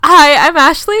I'm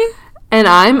Ashley. And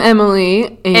I'm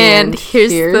Emily. And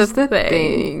here's the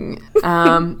thing.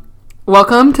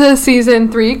 Welcome to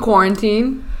season 3,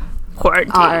 Quarantine.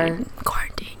 Quarantine.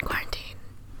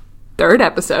 Third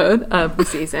episode of the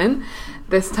season.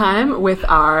 This time with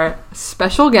our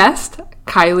special guest,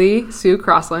 Kylie Sue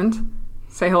Crossland.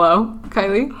 Say hello,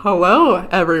 Kylie. Hello,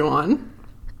 everyone.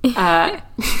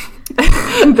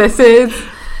 This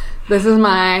is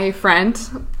my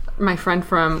friend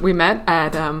from, we met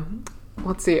at,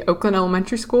 Oakland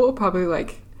Elementary School, probably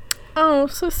like... Oh,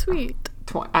 so sweet.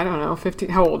 I don't know, 15,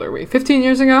 how old are we? 15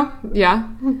 years ago? Yeah.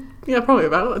 Yeah, probably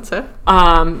about it, let's say.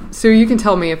 Sue, you can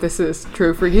tell me if this is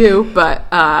true for you, but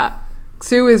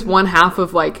Sue is one half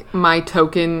of like my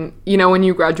token, you know, when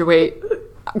you graduate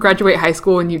high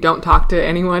school and you don't talk to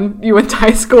anyone you went to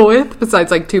high school with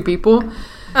besides like 2 people.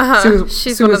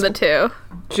 She's one of the 2.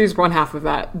 She's one half of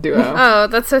that duo. Oh,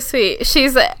 that's so sweet.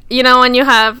 She's, you know, when you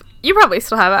probably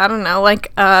still have it, I don't know,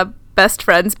 like a best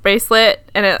friends bracelet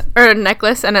or a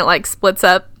necklace, and it like splits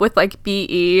up with like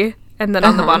BE, and then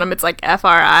on the bottom it's like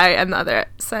FRI, and the other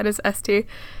side is ST.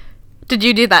 Did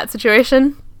you do that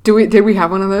situation? Did we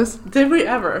have one of those? Did we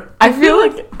ever? I feel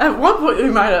like at one point we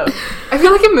might have. I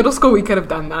feel like in middle school we could have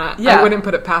done that. Yeah. I wouldn't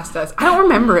put it past us. I don't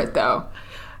remember it though.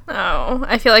 Oh,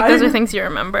 I feel like those are things you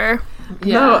remember.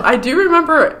 Yeah. No, I do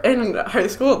remember in high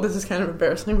school, this is kind of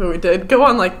embarrassing, but we did go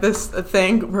on like this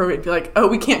thing where we'd be like, oh,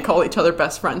 we can't call each other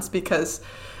best friends because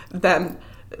then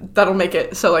that'll make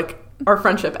it so like our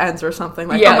friendship ends or something.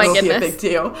 Like, yeah, that'll be a big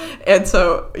deal. And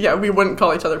so, yeah, we wouldn't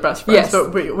call each other best friends,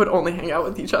 but we would only hang out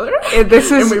with each other. And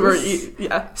we were,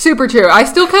 super true. I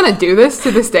still kind of do this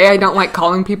to this day. I don't like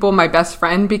calling people my best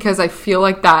friend because I feel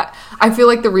like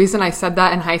the reason I said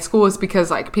that in high school is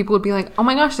because like people would be like, oh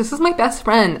my gosh, this is my best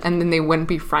friend. And then they wouldn't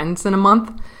be friends in a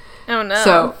month. Oh no.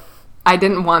 So I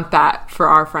didn't want that for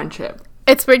our friendship.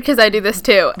 It's weird because I do this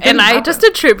too, and I just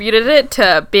attributed it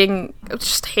to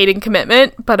just hating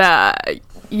commitment. But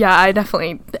yeah, I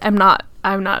definitely am not.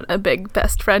 I'm not a big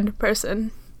best friend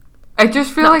person. I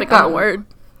just feel like that word.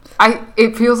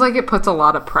 It feels like it puts a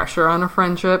lot of pressure on a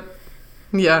friendship.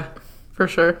 Yeah, for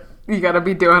sure. You got to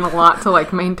be doing a lot to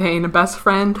like maintain a best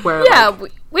friend. Where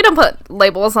we don't put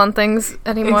labels on things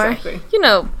anymore. Exactly. You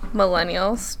know,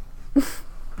 millennials,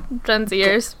 Gen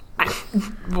Zers.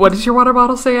 What does your water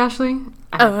bottle say, Ashley?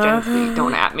 Gen Z,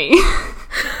 don't at me.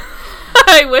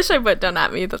 I wish I put don't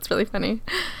at me. That's really funny.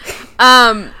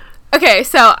 Okay,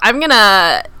 so I'm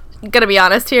gonna be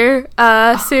honest here,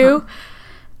 Sue.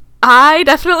 I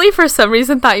definitely, for some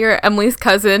reason, thought you were Emily's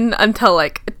cousin until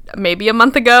like maybe a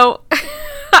month ago.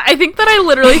 I think that I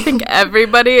literally think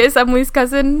everybody is Emily's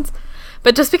cousins.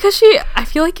 But just because I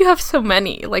feel like you have so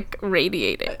many, like,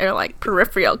 radiating, or, like,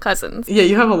 peripheral cousins. Yeah,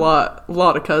 you have a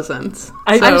lot of cousins.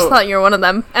 I just thought you were one of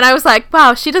them. And I was like,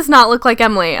 wow, she does not look like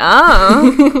Emily.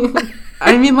 Oh.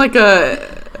 I mean, like,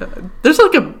 there's,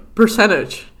 like, a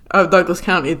percentage of Douglas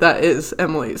County that is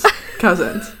Emily's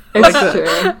cousins. It's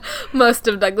true. Most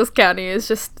of Douglas County is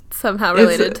just somehow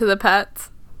related to the Pats.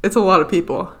 It's a lot of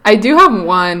people. I do have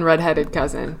one redheaded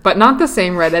cousin, but not the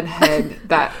same redhead head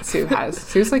that Sue has.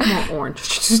 Sue's like more orange.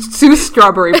 Sue's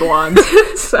strawberry blonde.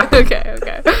 Okay.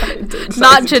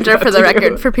 Not ginger for the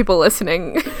record, for people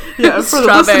listening. Yeah, for the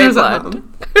listeners at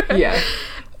home. Yeah.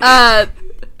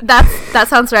 That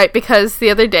sounds right, because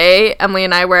the other day, Emily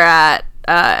and I were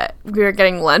we were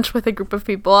getting lunch with a group of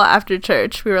people after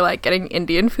church. We were like getting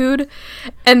Indian food,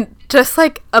 and just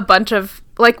like a bunch of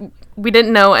like, we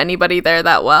didn't know anybody there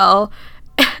that well,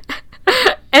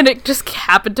 and it just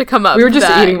happened to come up. We were just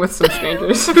eating with some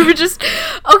strangers. We were just,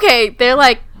 okay, they're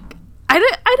like, I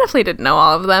definitely didn't know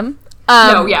all of them.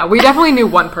 No, yeah, we definitely knew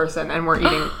one person, and we're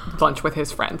eating lunch with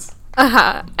his friends.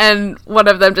 And one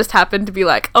of them just happened to be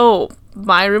like, oh,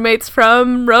 my roommate's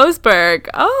from Roseburg.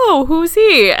 Oh, who's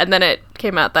he? And then it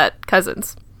came out that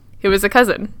cousins. He was a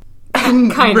cousin.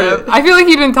 Kind of. I feel like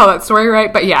you didn't tell that story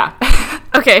right, but yeah.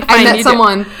 Okay, fine. I met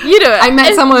someone. You do it. I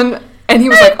met someone, and he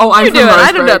was like, "Oh, I'm from Roseburg."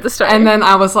 I don't know the story. And then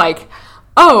I was like,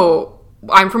 "Oh,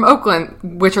 I'm from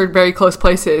Oakland," which are very close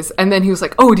places. And then he was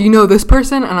like, "Oh, do you know this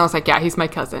person?" And I was like, "Yeah, he's my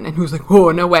cousin." And he was like,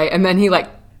 "Oh, no way." And then he like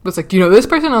was like, "Do you know this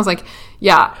person?" And I was like,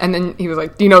 "Yeah." And then he was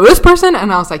like, "Do you know this person?"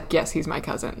 And I was like, "Yes, he's my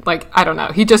cousin." Like, I don't know.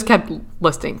 He just kept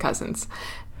listing cousins.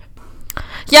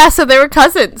 Yeah, so they were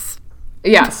cousins.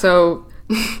 Yeah, so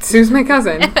Sue's my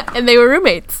cousin. And they were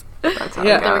roommates. That's how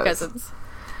they were cousins.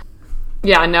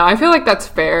 Yeah, no, I feel like that's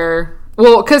fair.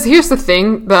 Well, because here's the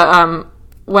thing.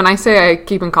 When I say I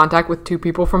keep in contact with 2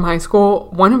 people from high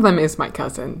school, one of them is my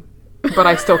cousin. But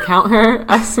I still count her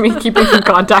as me keeping in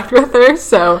contact with her.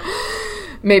 So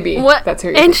Maybe What? that's who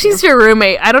you're And thinking she's of. your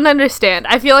roommate. I don't understand.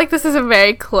 I feel like this is a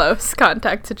very close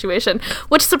contact situation,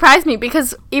 which surprised me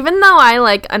because even though I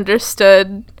like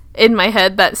understood in my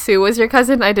head that Sue was your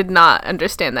cousin, I did not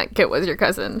understand that Kit was your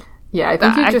cousin. Yeah, I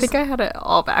think I think I had it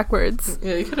all backwards.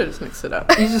 Yeah, you could have just mixed it up.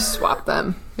 you just swap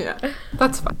them. Yeah.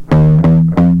 That's fine.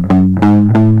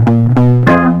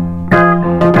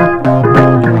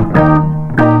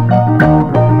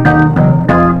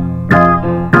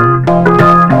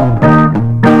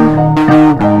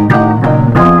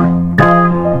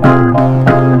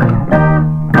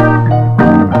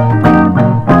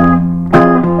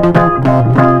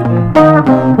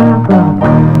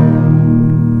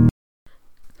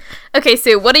 Okay,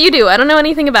 Sue, what do you do? I don't know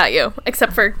anything about you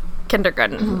except for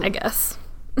kindergarten, I guess.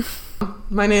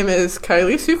 My name is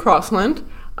Kylie Sue Crossland.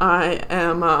 I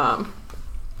am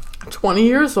 20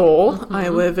 years old. I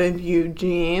live in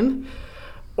Eugene,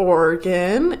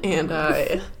 Oregon, and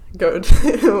I go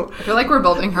to... I feel like we're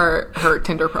building her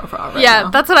Tinder profile right Yeah, now.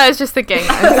 that's what I was just thinking.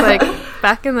 I was like,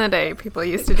 back in the day, people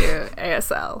used to do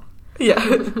ASL. Yeah.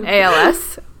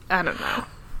 ALS? I don't know.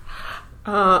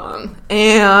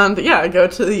 And yeah, I go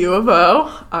to the U of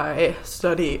O. I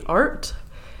study art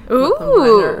with a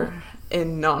Ooh. minor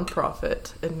in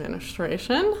nonprofit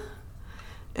administration.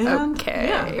 And Okay.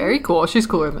 yeah, Very cool. She's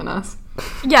cooler than us.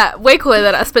 Yeah, way cooler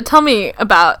than us. But tell me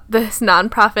about this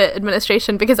nonprofit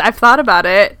administration because I've thought about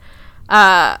it,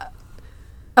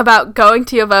 about going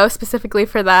to U of O specifically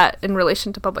for that in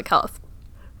relation to public health.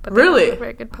 But they don't Really? have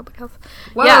very good public health.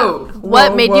 Whoa. Yeah.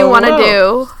 What Whoa, made whoa, you want to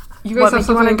whoa. do? You What guys have made you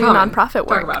something wanna in do common. nonprofit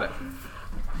work? Talk about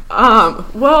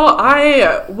it. Well,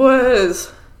 I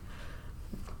was...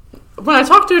 When I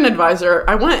talked to an advisor,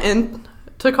 I went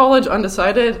into college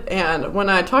undecided, and when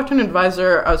I talked to an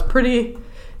advisor, I was pretty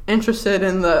interested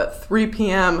in the 3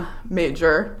 p.m.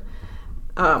 major,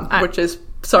 which is,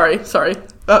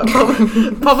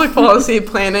 public policy,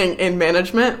 planning, and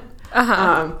management.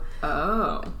 Uh-huh.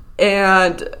 Oh.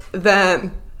 And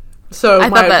then, so I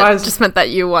my thought that advisor... just meant that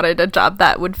you wanted a job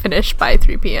that would finish by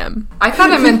 3 p.m. I thought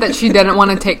it meant that she didn't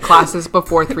want to take classes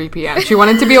before 3 p.m. She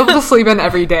wanted to be able to sleep in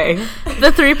every day.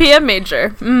 The 3 p.m.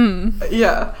 major.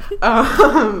 Yeah.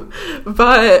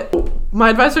 But my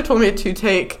advisor told me to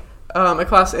take a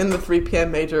class in the 3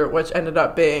 p.m. major, which ended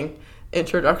up being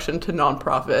Introduction to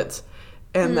Nonprofits.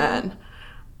 And then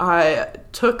I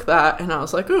took that and I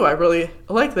was like, ooh, I really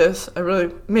like this.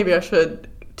 Maybe I should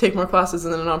take more classes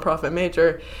in the nonprofit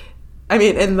major. I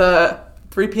mean, in the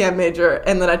 3 p.m. major.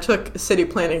 And then I took city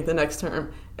planning the next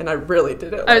term. And I really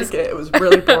didn't like it. It was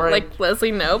really boring. Like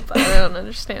Leslie Knope? I don't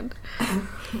understand.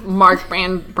 Mark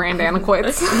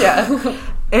Brandanowitz. Yeah.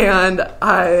 And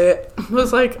I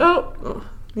was like, oh,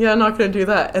 yeah, I'm not going to do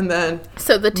that. And then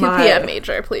So the 2 p.m.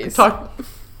 major, please.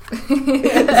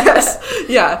 Yes.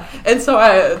 Yeah. And so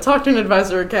I talked to an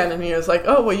advisor again, and he was like,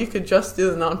 oh, well, you could just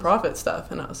do the nonprofit stuff.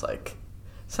 And I was like,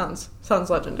 sounds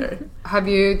legendary. Have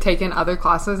you taken other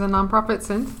classes in nonprofit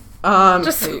since?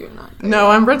 Just Or you're not?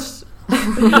 No, I'm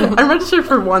registered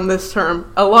for one this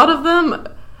term. A lot of them,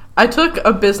 I took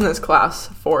a business class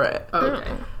for it.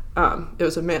 Okay. It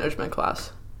was a management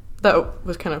class. That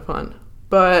was kind of fun.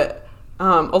 But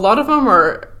a lot of them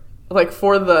are, like,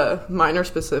 for the minor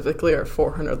specifically, are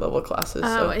 400 level classes.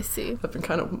 Oh, so I see. I've been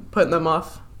kind of putting them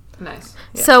off. Nice.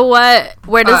 Yeah. So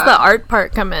where does the art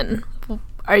part come in?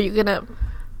 Are you going to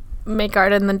make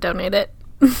art and then donate it?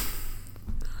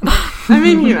 I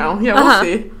mean, yeah, we'll Uh-huh.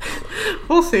 see.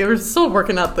 We'll see. We're still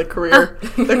working out the career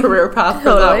path for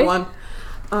Totally. that one.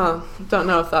 Don't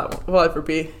know if that will ever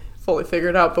be fully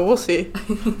figured out, but we'll see.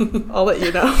 I'll let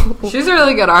you know. She's a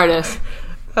really good artist.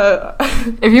 Uh,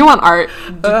 If you want art,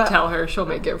 tell her. She'll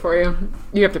make it for you.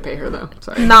 You have to pay her, though.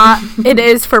 Sorry. It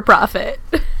is for profit.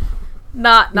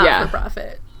 Not Yeah. for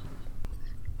profit.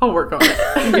 I'll work on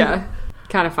it. Yeah.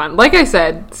 Kind of fun. Like I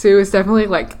said, Sue is definitely,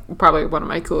 like, probably one of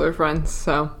my cooler friends,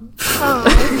 so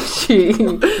she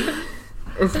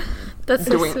is That's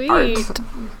so doing sweet. art.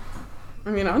 I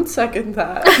mean, I'd second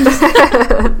that.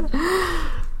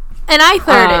 And I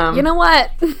third it. You know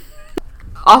what?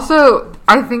 Also,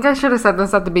 I think I should have said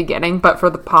this at the beginning, but for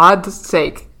the pod's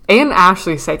sake and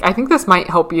Ashley's sake, I think this might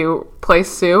help you place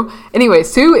Sue. Anyway,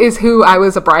 Sue is who I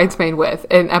was a bridesmaid with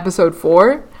in episode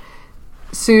 4.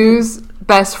 Sue's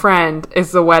best friend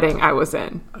is the wedding I was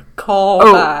in. Call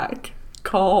back.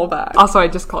 Also, I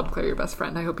just called Claire your best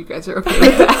friend. I hope you guys are okay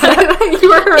with that. You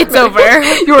were her It's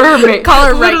maid. You were her maid. Call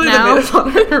her right Literally now. the maid of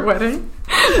honor at her wedding.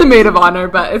 The maid of honor,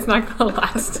 but it's not gonna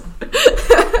last.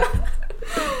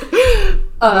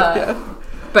 Yeah.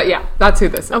 But yeah, that's who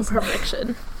this is. Oh,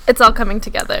 perfection. It's all coming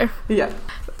together. Yeah.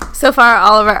 So far,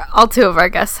 all 2 of our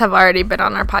guests have already been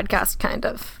on our podcast, kind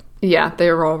of. Yeah,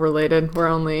 they're all related. We're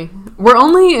only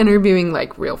interviewing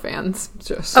like real fans.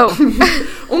 Just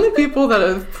Only people that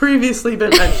have previously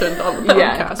been mentioned on the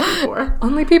podcast before.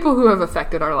 Only people who have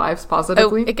affected our lives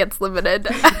positively. Oh, it gets limited.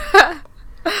 There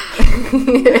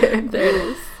it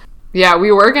is. Yeah,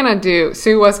 we were gonna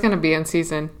Sue was gonna be in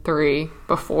season 3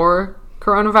 before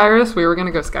coronavirus. We were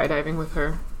gonna go skydiving with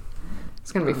her.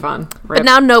 It's gonna be fun. But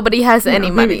now nobody has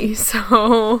any money,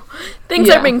 so things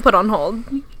are being put on hold.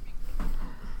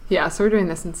 Yeah, so we're doing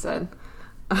this instead.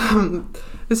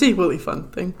 This equally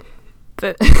fun thing.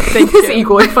 This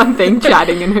equally fun thing,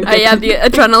 chatting in her. Yeah, the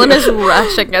adrenaline is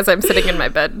rushing as I'm sitting in my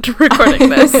bed recording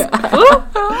this.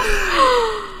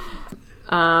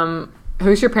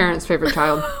 Who's your parents' favorite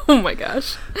child? Oh my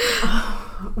gosh.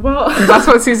 Well, that's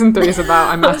what season 3 is about.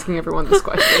 I'm asking everyone this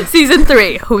question. Season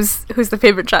 3, who's the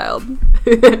favorite child?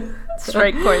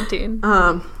 Strike quarantine.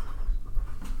 Well,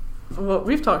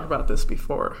 we've talked about this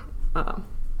before,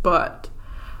 but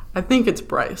I think it's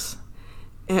Bryce,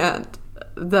 and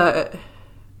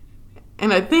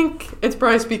I think it's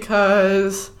Bryce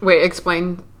because... Wait,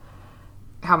 explain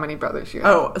how many brothers you have.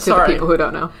 Oh, sorry. To the people who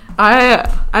don't know. I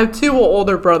have 2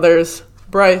 older brothers.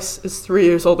 Bryce is 3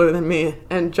 years older than me,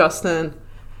 and Justin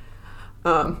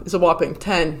is a whopping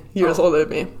 10 years older than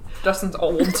me. Justin's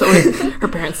old, so her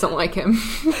parents don't like him.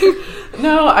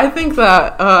 No, I think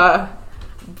that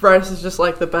Bryce is just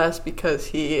like the best because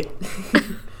he...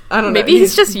 I don't know. Maybe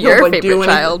he's just your favorite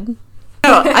child.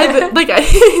 No,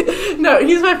 no,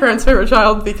 he's my parents' favorite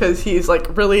child because he's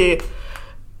like really...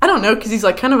 I don't know, because he's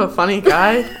like kind of a funny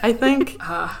guy, I think.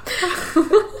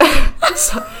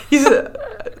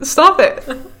 Stop it.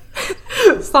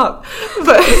 Stop.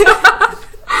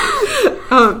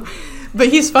 But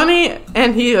he's funny,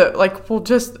 and he will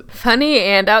just... Funny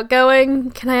and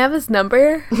outgoing. Can I have his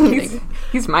number?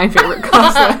 He's my favorite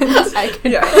cousin.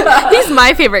 He's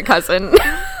my favorite cousin.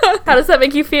 How does that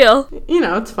make you feel?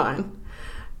 It's fine.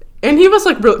 And he was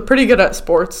like pretty good at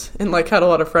sports and like had a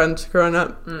lot of friends growing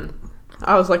up.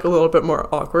 I was like a little bit more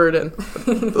awkward and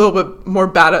a little bit more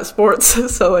bad at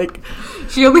sports. So like,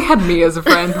 she only had me as a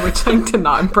friend, which did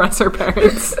not impress her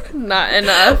parents. Not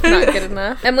enough. Not good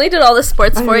enough. Emily did all the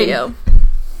sports for you.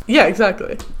 Yeah,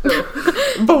 exactly.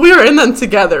 But we were in them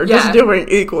together, just doing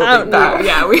equally bad.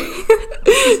 Yeah, we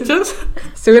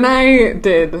Sue and I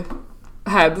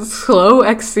had slow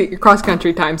cross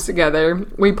country times together.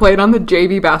 We played on the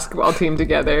JV basketball team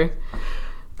together.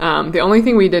 The only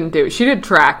thing we didn't do, she did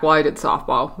track while I did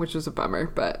softball, which was a bummer,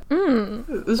 but...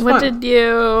 What did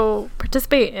you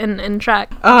participate in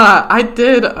track? I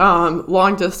did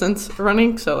long distance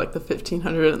running, so like the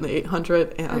 1500 and the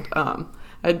 800, and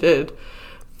I did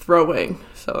throwing,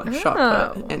 so like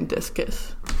shot put and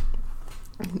discus.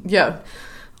 Yeah,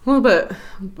 a little bit.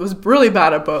 Was really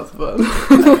bad at both of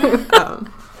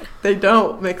them. They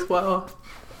don't mix well.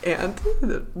 And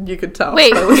you could tell.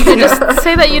 Wait, you just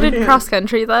say that you did cross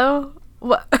country though?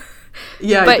 What?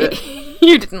 Yeah, but I did.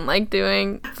 You didn't like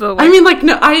doing the... I mean,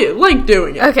 no, I like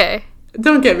doing it. Okay.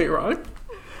 Don't get me wrong.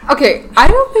 Okay, I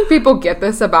don't think people get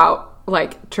this about,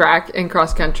 like, track and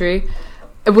cross country,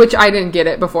 which I didn't get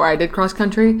it before I did cross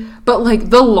country, but, like,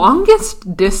 the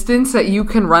longest distance that you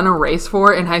can run a race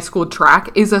for in high school track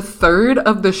is a third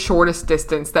of the shortest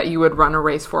distance that you would run a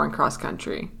race for in cross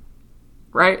country.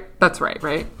 Right? That's right?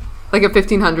 Like a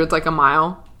 1500 is like a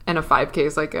mile, and a 5K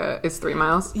is is 3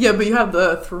 miles. Yeah, but you have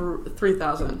the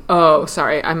 3,000. Oh,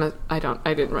 sorry. I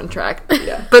didn't run track.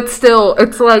 Yeah. But still,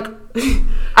 it's like,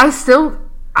 I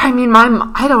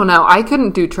don't know. I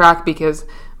couldn't do track because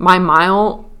my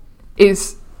mile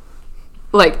is,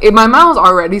 like, my mile's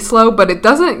already slow, but it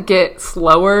doesn't get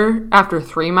slower after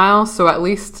 3 miles, so at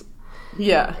least...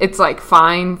 Yeah. It's, like,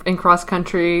 fine in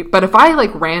cross-country. But if I,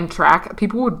 like, ran track,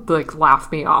 people would, like,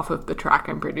 laugh me off of the track,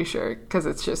 I'm pretty sure. Because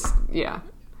it's just, yeah.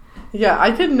 Yeah,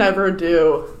 I could never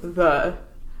do the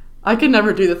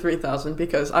 3,000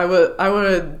 because I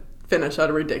would finish at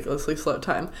a ridiculously slow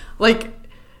time. Like,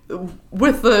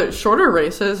 with the shorter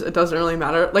races, it doesn't really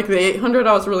matter. Like, the 800,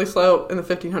 I was really slow, and the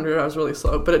 1,500, I was really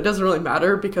slow. But it doesn't really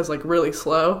matter because, like, really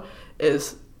slow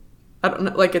is... I don't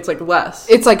know, like, it's, like, less.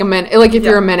 It's, like, a minute. Like, if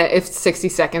you're a minute, it's 60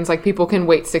 seconds. Like, people can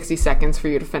wait 60 seconds for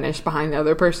you to finish behind the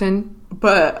other person.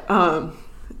 But,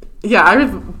 yeah,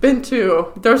 I've been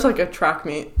to... There's, like, a track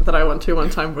meet that I went to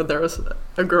one time where there was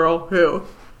a girl who...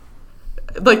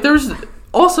 Like, there's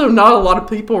also not a lot of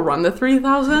people run the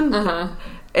 3,000.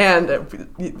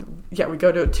 yeah, we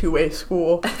go to a two-way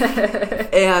school.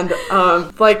 And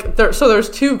there's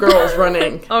two girls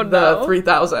running the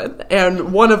 3,000,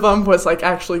 and one of them was like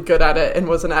actually good at it and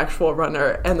was an actual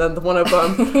runner, and then one of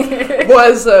them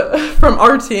was from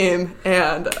our team,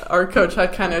 and our coach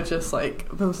had kind of just like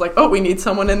was like, oh, we need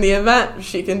someone in the event,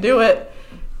 she can do it.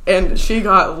 And she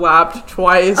got lapped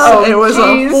twice. Oh, it was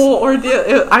geez. a full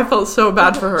ordeal. I felt so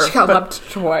bad for her. She got lapped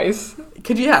twice.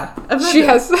 She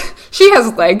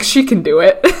has legs. She can do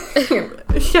it.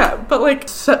 Yeah, but like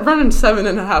running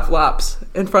 7.5 laps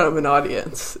in front of an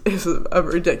audience is a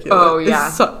ridiculous. Oh yeah,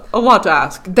 it's a lot to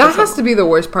ask. That has to be the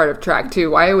worst part of track too.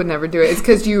 Why I would never do it is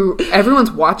because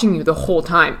everyone's watching you the whole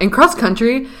time. And cross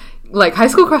country, like high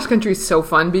school cross country is so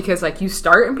fun because like you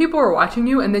start and people are watching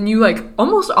you, and then you like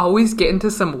almost always get into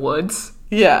some woods.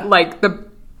 Yeah, like the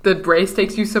race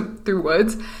takes you through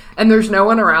woods, and there's no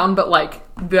one around but like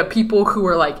the people who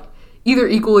are like either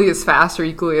equally as fast or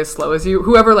equally as slow as you,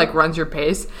 whoever like runs your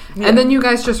pace. Yeah. And then you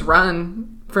guys just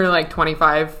run for like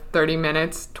 25-30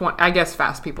 minutes. I guess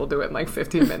fast people do it in like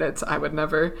 15 minutes. I would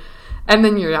never. And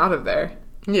then you're out of there.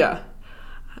 Yeah.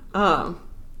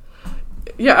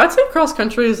 Yeah, I'd say cross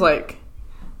country is like,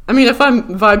 I mean, if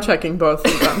I'm vibe checking both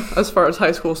of them as far as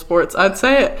high school sports, I'd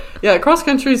say cross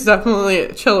country is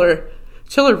definitely chiller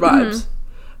vibes.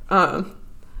 Mm-hmm.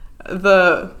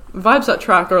 The vibes at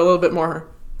track are a little bit more,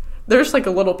 there's like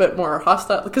a little bit more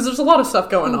hostile because there's a lot of stuff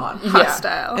going on.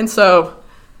 Hostile. And so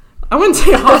I wouldn't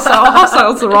say hostile.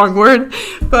 Hostile is the wrong word,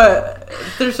 but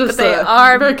there's just they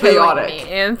are very chaotic. Me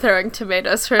and throwing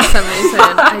tomatoes for some reason.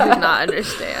 I did not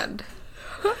understand.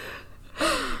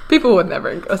 People would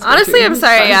never. Honestly, I'm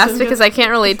sorry I asked because I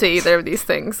can't relate to either of these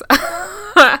things.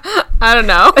 I don't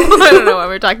know. I don't know why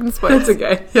we're talking sports. It's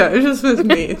okay. Yeah, it's just with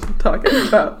me talking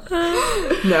about.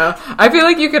 No, I feel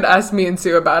like you could ask me and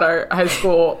Sue about our high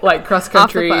school like cross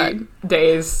country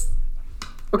days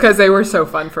because they were so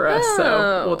fun for us.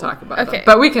 So we'll talk about them.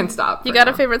 But we can stop. You got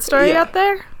a favorite story out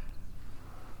there?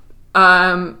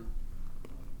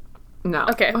 No.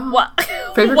 Okay. What?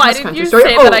 Favorite Why did you story?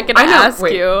 say that I can ask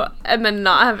you and then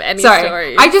not have any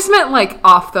stories? I just meant like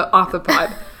off the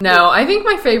pod. No, I think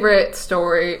my favorite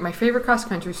cross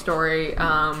country story,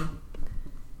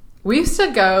 we used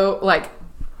to go like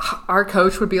our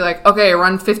coach would be like, okay,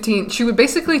 run 15. She would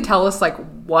basically tell us like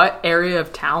what area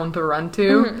of town to run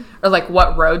to or like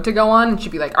what road to go on, and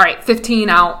she'd be like, all right, 15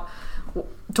 out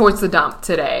towards the dump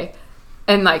today.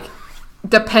 And like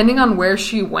depending on where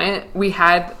she went, we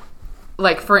had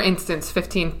like, for instance,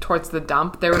 15 towards the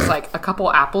dump, there was like a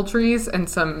couple apple trees and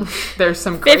there's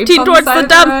some grapes 15 on towards the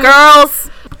dump,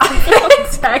 girls.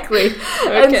 Exactly.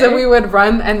 Okay. And so we would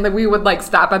run and we would like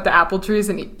stop at the apple trees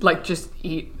and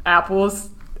eat apples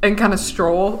and kind of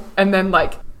stroll. And then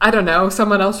like, I don't know,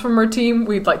 someone else from our team,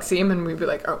 we'd like see him and we'd be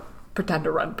like, oh, pretend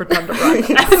to run. And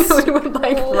we would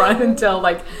like run until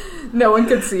like no one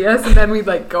could see us. And then we'd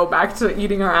like go back to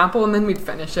eating our apple and then we'd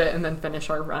finish it and then finish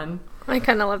our run. I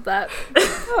kind of love that.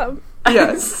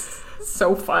 Yes.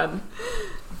 So fun.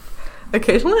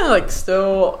 Occasionally I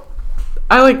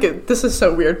like it. This is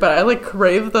so weird, but I like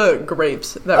crave the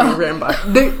grapes that we ran by.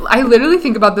 I literally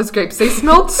think about those grapes. They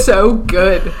smelled so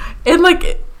good. And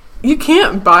like, you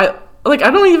can't buy, like, I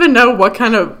don't even know what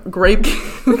kind of grape,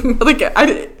 like,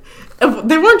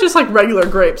 they weren't just like regular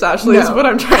grapes, Ashley, is what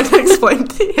I'm trying to explain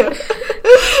to you.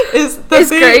 Is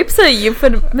grapes a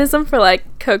euphemism for like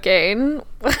cocaine?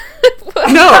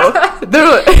 No,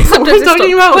 we're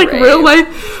talking about like real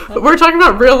life. We're talking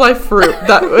about real life fruit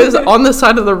that was on the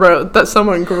side of the road that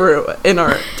someone grew in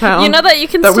our town. You know that you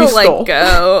can still like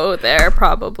go there.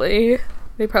 Probably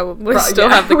they probably still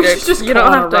have the grapes. You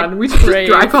don't have to run. We just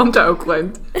drive home to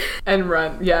Oakland and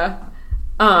run. Yeah.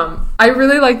 I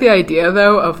really like the idea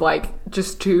though of like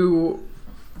just two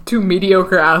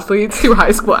mediocre athletes, two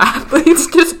high school athletes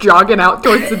just jogging out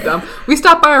towards the dump. We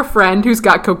stop by our friend who's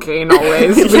got cocaine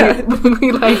always. We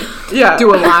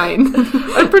do a line.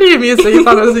 I'm pretty amused that you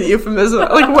thought it was a euphemism.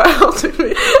 Like, what else do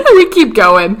we keep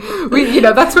going.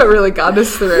 That's what really got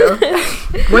us through.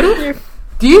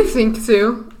 Do you think,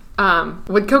 Sue,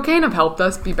 would cocaine have helped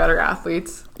us be better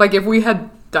athletes? Like if we had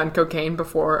done cocaine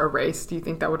before a race, do you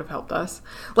think that would have helped us?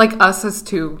 Like us as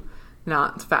two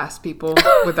not fast people,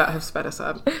 would that have sped us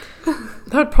up?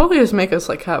 That would probably just make us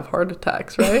like have heart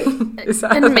attacks, right?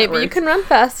 And maybe you can run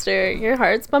faster. Your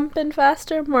heart's pumping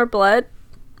faster, more blood,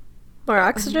 more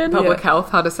oxygen. Public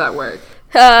health, how does that work?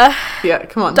 Yeah,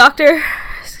 come on. Doctor.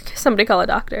 Somebody call a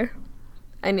doctor.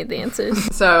 I need the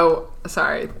answers. So,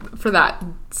 sorry for that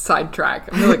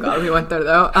sidetrack. I'm really glad we went there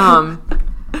though.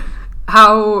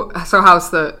 How's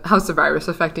the virus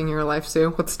affecting your life, Sue?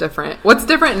 What's different? What's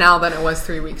different now than it was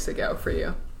 3 weeks ago for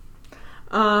you?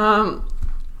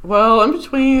 Well, in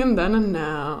between then and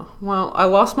now. Well, I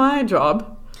lost my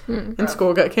job and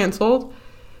school got canceled.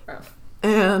 Rough.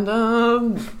 And,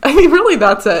 I mean, really,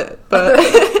 that's it. But,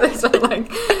 Those are like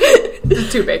the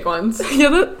two big ones.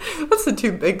 yeah, that's the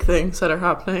two big things that are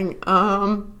happening.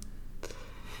 And,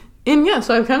 yeah,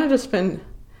 so I've kind of just been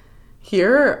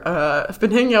here. I've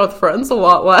been hanging out with friends a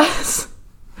lot less.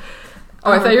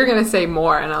 Oh, I thought you were going to say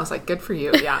more, and I was like, good for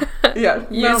you, yeah. Yeah.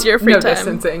 Use your free No time.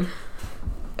 distancing.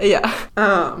 Yeah.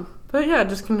 But, yeah,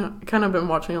 just kind of been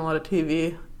watching a lot of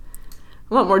TV.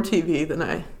 A lot more TV than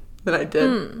I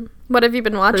did. What have you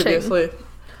been watching? Previously.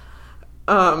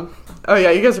 Oh yeah,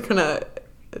 you guys are kind of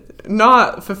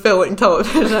not fulfilling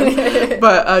television,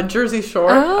 but Jersey Shore.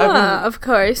 Ah, of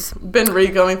course. I've been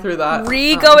re-going through that.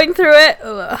 Going through it.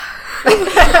 Ugh.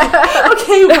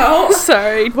 Okay, well,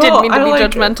 Sorry, Well, didn't mean to I be like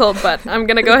it. judgmental, but I'm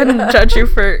gonna go ahead and judge you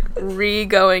for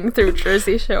going through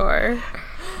Jersey Shore.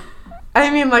 I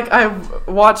mean, like I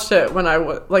watched it when I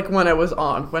was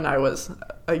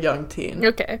a young teen,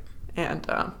 Okay. and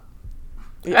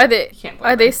yeah. Can't blame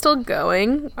Are they her. still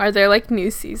going? Are there like new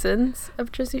seasons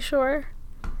of Jersey Shore?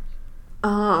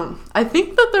 I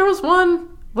think that there was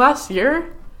one last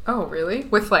year. Oh, really?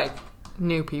 With, like,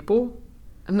 new people?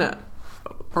 No,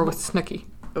 Or with Snooki?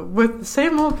 with the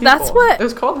same old people. That's what- it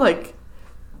was called. Like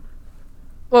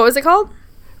What was it called?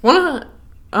 one of.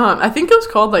 I think it was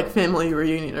called like Family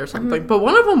Reunion or something. But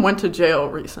one of them went to jail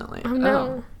recently, Oh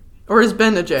no. or has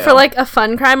been to jail For like a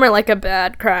fun crime or like a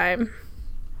bad crime?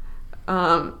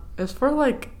 It's for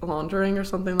like laundering or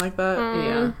something like that.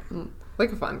 Yeah.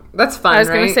 Like fun. That's fun, I was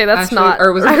gonna right? say that's Actually, not-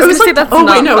 Or was I it? was gonna say that's oh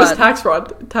not wait, no, it was fun. tax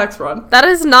fraud. That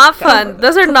is not fun.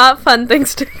 Those are not fun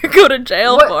things to go to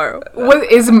jail for.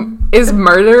 What is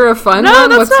murder a fun No, one?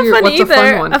 that's not fun what's either. a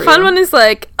fun one? A for fun you? one is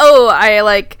like, oh, I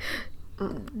like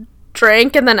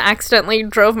drank and then accidentally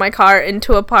drove my car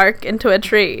into a park into a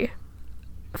tree.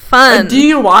 Fun. A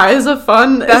DUI is a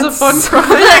fun That's- crime.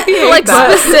 like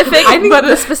But- specific, I think- but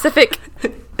the specific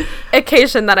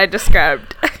occasion that I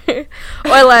described,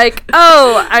 or like,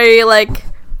 oh, I like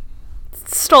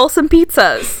stole some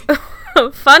pizzas.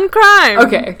 Fun crime.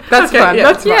 Okay, that's Okay, fun. yeah.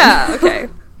 That's fun. Yeah. Okay.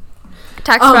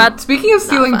 Tax fraud. Speaking of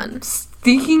fun.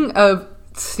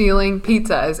 stealing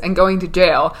pizzas and going to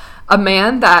jail, a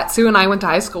man that Sue and I went to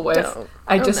high school with, Don't.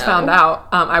 I Oh, just no. found out.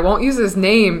 I won't use his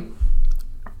name.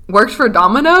 Worked for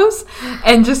Domino's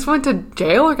and just went to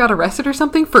jail or got arrested or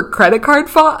something for credit card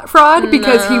fraud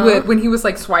because he No. would, when he was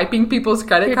like swiping people's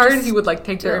credit You're cards, just he would like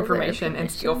take their steal their information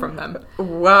and steal from them.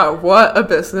 Wow, what a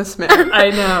businessman.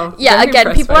 I know. Yeah. Very Again,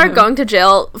 impressed people by are him. going to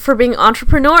jail for being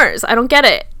entrepreneurs. I don't get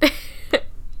it.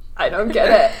 I don't get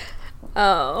it.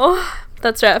 Oh,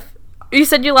 that's rough. You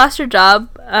said you lost your job.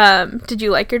 Did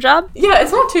you like your job? Yeah,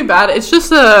 it's not too bad. It's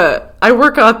just I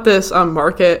work at this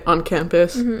market on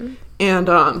campus,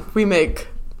 and we make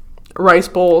rice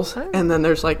bowls, and then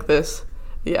there's like this.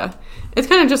 Yeah, it's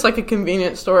kind of just like a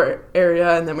convenience store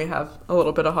area, and then we have a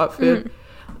little bit of hot food.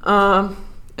 And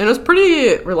it was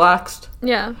pretty relaxed.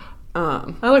 Yeah.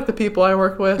 I like the people I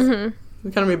work with. I'm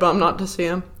kind of be bummed not to see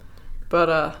them,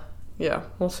 but yeah,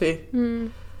 we'll see.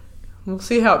 We'll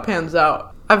see how it pans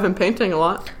out. I've been painting a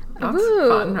lot. That's Ooh.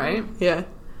 fun, right? Yeah,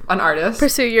 An artist.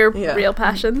 Pursue your Yeah. real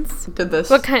passions. did this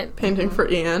What kind? painting for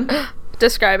Ian.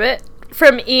 Describe it.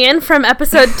 From Ian from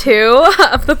episode 2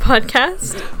 of the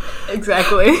podcast.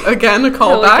 Exactly. Again, a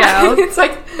Holy callback. cow. It's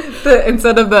like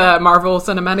instead of the Marvel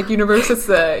Cinematic Universe, it's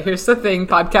the Here's the Thing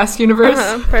podcast universe.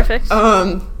 Perfect.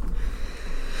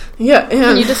 Yeah, and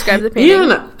Can you describe the painting?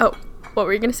 Ian, Oh, what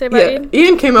were you going to say about yeah, Ian?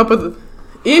 Ian came up with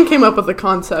the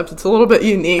concept. It's a little bit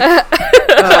unique.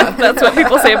 That's what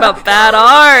people say about bad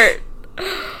art.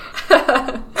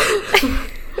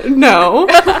 No,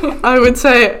 I would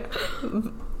say,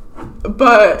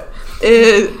 but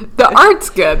it. The art's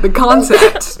good. The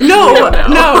concept. No,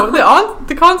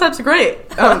 the concept's great.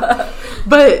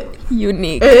 But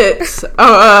Unique. it's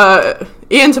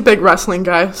Ian's a big wrestling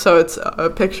guy, so it's a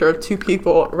picture of two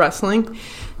people wrestling,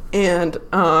 and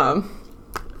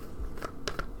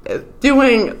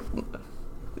doing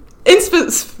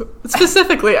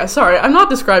specifically. Sorry, I'm not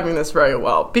describing this very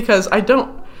well because I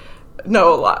don't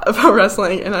know a lot about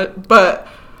wrestling, but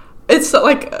it's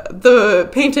like the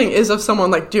painting is of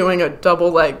someone like doing a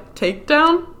double leg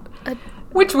takedown.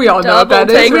 Which we all know what Double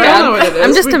that is. We all know takedown. what it is.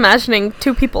 I'm just We- imagining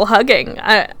two people hugging.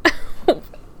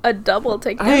 A double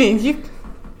takedown. I mean,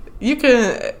 you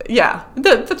can, yeah.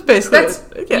 That's basically That's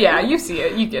it. yeah. You see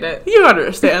it. You get it. You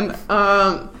understand.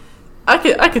 I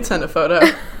could send a photo.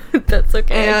 That's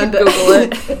okay. And I can Google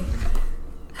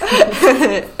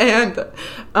it. and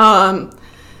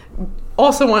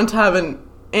also wanted to have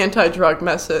anti-drug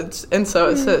message, and so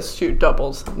it says shoot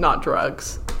doubles, not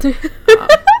drugs.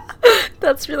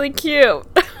 That's really cute.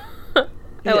 I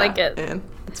Yeah, like it. and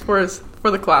it's for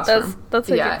the classroom. That's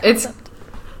a Yeah, good concept.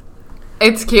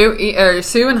 It's cute.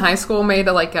 Sue in high school made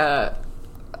a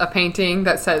painting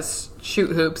that says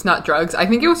shoot hoops, not drugs. I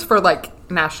think it was for like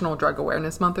National Drug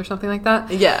Awareness Month or something like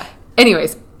that. Yeah.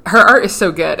 Anyways, her art is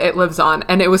so good. It lives on.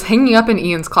 And it was hanging up in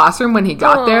Ian's classroom when he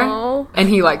got Aw. there. And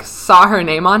he like saw her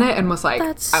name on it and was like,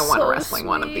 That's I want a so wrestling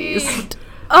one of these. sweet.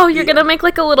 Oh, you're gonna make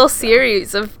like a little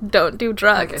series of don't do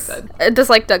drugs. Like I said. Does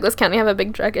like Douglas County have a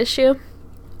big drug issue?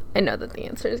 I know that the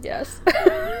answer is yes.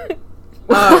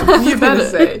 You gonna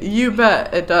say. bet. You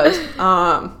bet it does.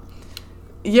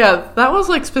 Yeah, that was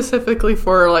like specifically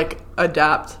for like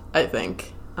Adapt. I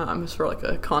think it's for like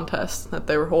a contest that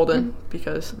they were holding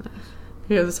because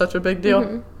it's such a big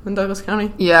deal in Douglas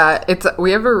County. Yeah,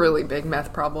 we have a really big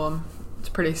meth problem. It's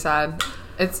pretty sad.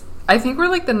 I think we're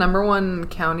like the number one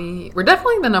county. We're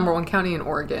definitely the number one county in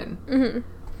Oregon.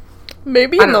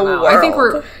 Maybe I in the don't know. world. I think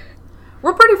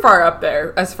we're pretty far up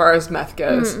there as far as meth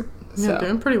goes. Yeah,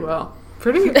 doing pretty well.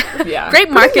 Pretty, yeah. great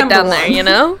Pretty market number down there, one. you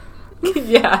know.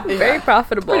 Yeah, Very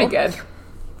profitable. pretty good.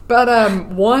 But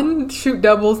one shoot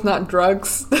doubles, not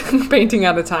drugs, painting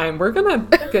at a time. We're gonna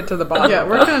get to the bottom. Yeah, of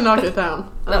we're that. gonna knock it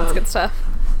down. That's good stuff.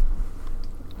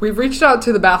 We've reached out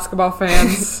to the basketball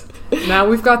fans. Now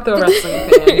we've got the wrestling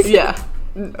fans. Yeah,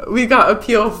 we got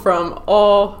appeal from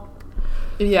all.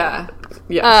 Yeah.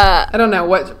 Yeah, I don't know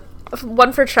what.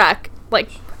 One for track, like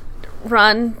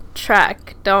run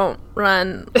track, don't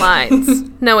run lines.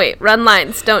 No wait, run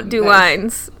lines, don't do Nice.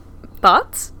 lines.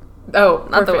 Thoughts? Oh,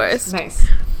 Not the perfect. worst. Nice.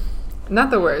 Not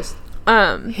the worst.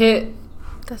 Hit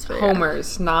That's what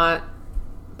homers, not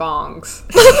bongs.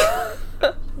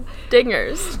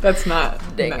 Dingers. That's not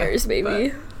Dingers, no,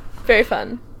 baby. Very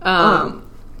fun. but,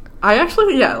 I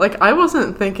actually, I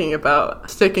wasn't thinking about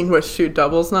sticking with shoot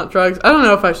doubles, not drugs. I don't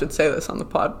know if I should say this on the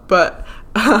pod, but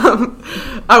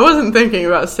I wasn't thinking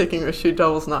about sticking with shoot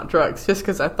doubles, not drugs, just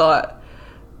because I thought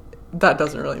that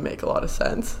doesn't really make a lot of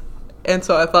sense. And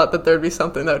so I thought that there'd be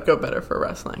something that would go better for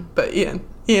wrestling. But Ian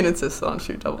insisted on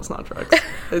shoot doubles, not drugs.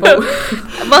 Well, we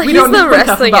he's don't the know enough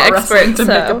wrestling about expert, wrestling to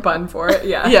make so. a pun for it.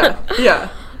 Yeah. yeah.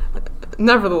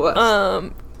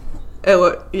 Nevertheless,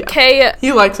 K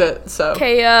he likes it, so.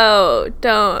 KO,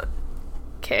 don't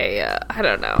KO. I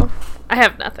don't know. I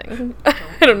have nothing. I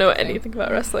don't know anything about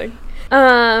wrestling.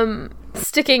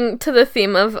 Sticking to the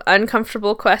theme of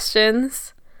uncomfortable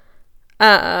questions,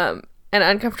 and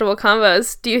uncomfortable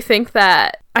combos, do you think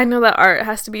that, I know that art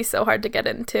has to be so hard to get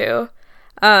into,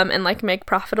 and like make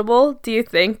profitable. Do you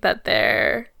think that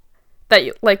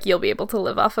you'll be able to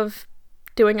live off of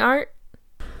doing art?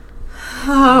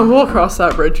 We'll cross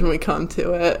that bridge when we come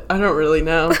to it. I don't really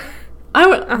know. I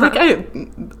would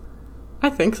I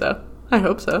think so. I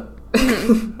hope so. I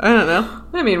don't know.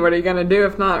 I mean, what are you gonna do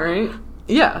if not, right?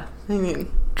 Yeah, I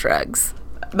mean, Drugs.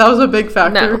 that was a big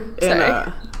factor No,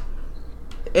 sorry.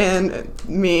 in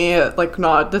me like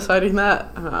not deciding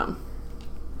that.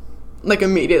 Like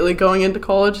immediately going into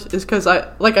college is because I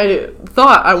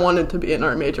thought I wanted to be an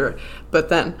art major, but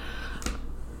then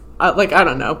I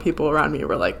don't know, people around me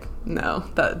were like, no,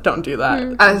 don't do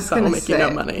that. I was That'll gonna make you no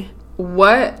say, money.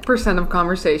 What percent of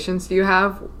conversations do you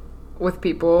have with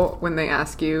people when they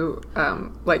ask you,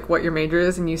 like, what your major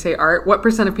is and you say art? What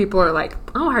percent of people are like,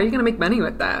 oh, how are you gonna make money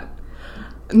with that?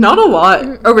 Not a lot.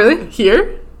 Oh, really?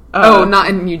 Here? Not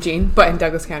in Eugene, but in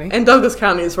Douglas County. And Douglas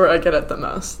County is where I get it the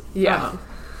most. Yeah.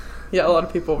 Yeah, a lot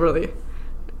of people really,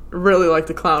 really like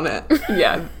to clown it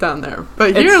Yeah. down there. But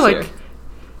It's here, true.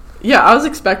 I was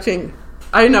expecting,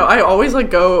 I know, I always,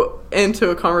 go into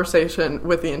a conversation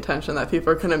with the intention that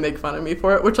people are going to make fun of me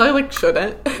for it, which I,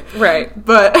 shouldn't. Right.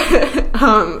 But,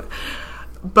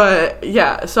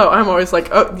 yeah, so I'm always like,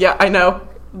 oh, yeah, I know.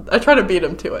 I try to beat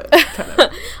them to it, kind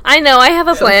of. I know, I have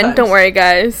a plan. Sometimes. Don't worry,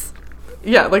 guys.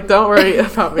 Yeah, don't worry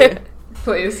about me.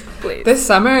 Please. Please. This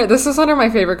summer, this was one of my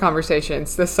favorite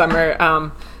conversations. This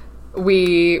summer,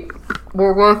 we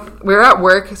were at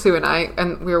work, Sue and I,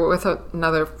 and we were with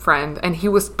another friend, and he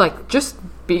was just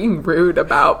being rude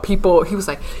about people. He was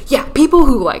like, yeah, people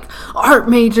who art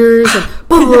majors and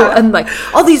blah, blah, blah, and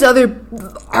all these other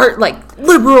art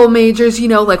liberal majors,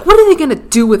 what are they gonna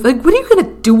do with what are you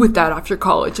gonna do with that after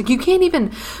college? You can't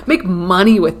even make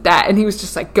money with that. And he was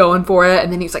just going for it.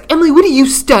 And then he's like, Emily, what are you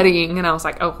studying? And I was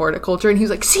like, oh, horticulture. And he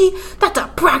was like, see, that's a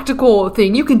practical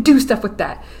thing, you can do stuff with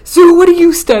that. Sue, what are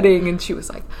you studying? And she was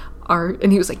like, art.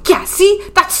 And he was like, yeah, see,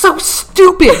 that's so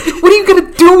stupid, what are you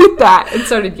gonna do with that? And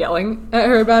started yelling at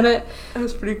her about it. That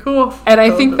was pretty cool. And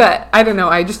I think that, I don't know,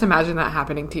 I just imagine that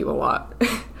happening to you a lot.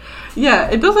 Yeah,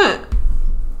 it doesn't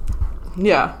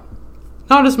Yeah.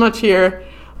 Not as much here.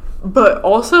 But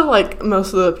also, like,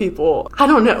 most of the people, I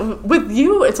don't know. With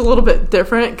you, it's a little bit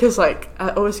different because, like,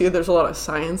 at OSU, there's a lot of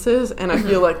sciences, and I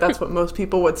feel like that's what most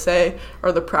people would say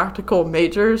are the practical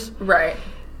majors. Right.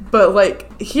 But,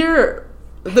 like, here,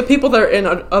 the people that are in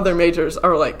other majors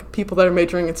are, like, people that are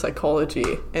majoring in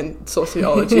psychology and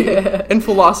sociology and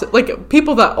philosophy. Like,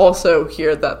 people that also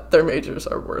hear that their majors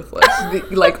are worthless.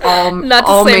 Like, all Not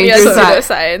all the same majors as that,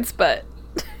 science, but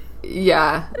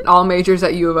yeah, all majors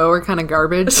at U of O are kind of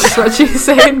garbage. That's what she's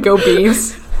saying. Go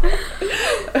Beavs.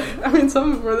 I mean,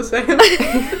 some of them are the same.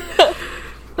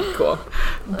 Cool.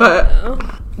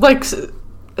 But, like,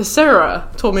 Sarah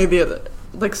told me the other,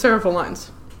 like, Sarah Valines,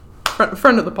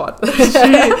 friend of the pod,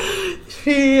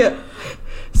 she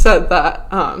said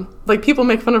that, like, people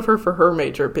make fun of her for her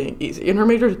major being easy, and her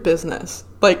major is business.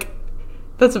 Like,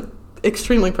 that's an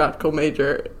extremely practical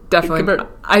major. Definitely.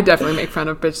 I definitely make fun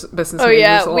of business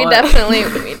majors a we lot. definitely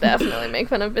make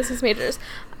fun of business majors.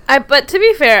 But to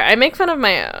be fair, I make fun of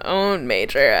my own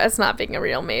major as not being a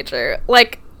real major.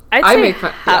 Like, I'd say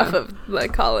half of the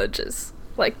college is,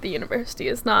 like, the university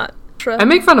is not. I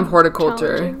make fun of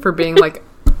horticulture for being, like,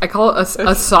 I call it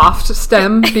a soft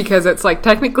STEM because it's, like,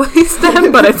 technically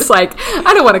STEM, but it's, like,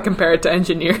 I don't want to compare it to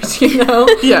engineers, you know?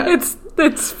 Yeah.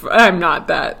 I'm not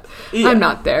that. Yeah. I'm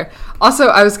not there. Also,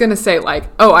 I was going to say, like,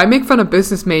 I make fun of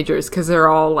business majors because they're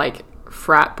all, like,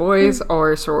 frat boys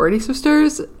or sorority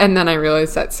sisters. And then I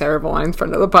realized that Sarah Valines,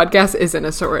 friend of the podcast, is in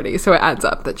a sorority. So it adds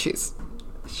up that she's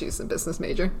a business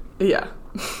major. Yeah.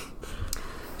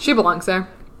 She belongs there.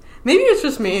 Maybe it's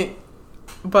just me,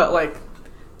 but, like,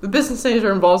 the business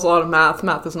major involves a lot of math.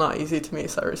 Math is not easy to me,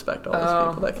 so I respect all those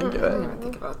people that can do I it. didn't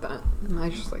think about that. I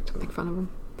just like to make fun of them.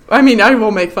 I mean, I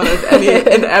will make fun of any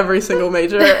in every single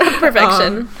major.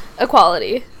 Perfection.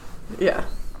 Equality. Yeah.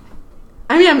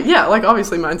 I mean, yeah, like,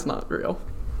 obviously mine's not real.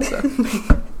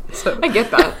 So I get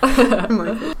that. I'm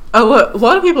like, a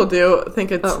lot of people do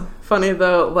think it's funny,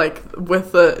 though, like,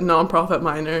 with the nonprofit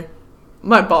minor.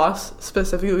 My boss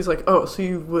specifically was like, oh, so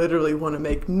you literally want to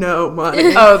make no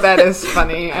money. Oh, that is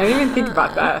funny. I didn't even think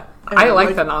about that. And I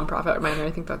like the nonprofit minor.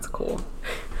 I think that's cool.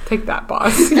 Take that,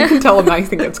 boss. You can tell him I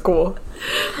think it's cool.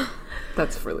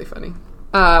 That's really funny.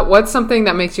 What's something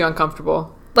that makes you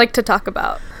uncomfortable? Like to talk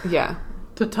about. Yeah.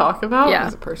 To talk about? Yeah.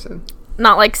 As a person.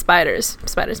 Not like spiders.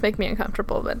 Spiders make me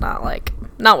uncomfortable, but not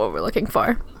what we're looking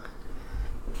for.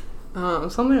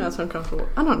 Something that's uncomfortable.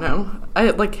 I don't know. I,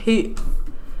 like, hate...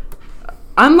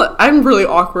 I'm really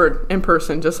awkward in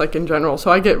person, just, like, in general, so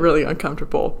I get really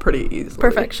uncomfortable pretty easily.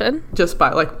 Perfection. Just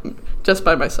by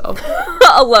myself.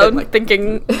 Alone, like,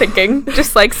 thinking.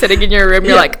 Just, like, sitting in your room,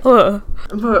 you're like, ugh.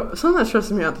 But something that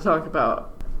stresses me out to talk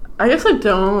about, I guess I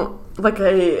don't, like,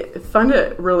 I find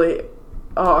it really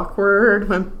awkward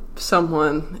when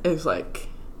someone is, like,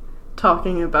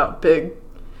 talking about big...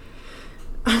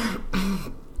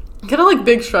 kind of, like,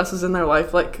 big stresses in their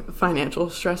life, like financial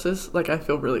stresses. Like, I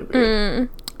feel really weird.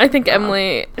 I think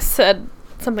Emily said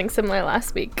something similar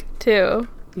last week too.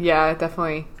 Yeah,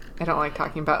 definitely. I don't like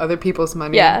talking about other people's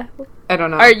money. Yeah. I don't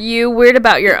know. Are you weird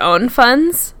about your own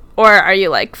funds, or are you,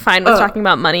 like, fine with talking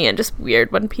about money and just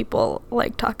weird when people,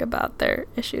 like, talk about their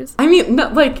issues? I mean, no,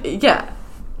 like, yeah,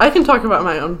 I can talk about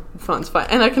my own funds fine,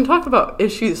 and I can talk about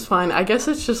issues fine. I guess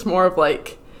it's just more of,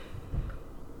 like,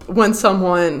 when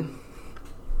someone...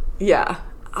 Yeah,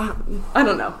 I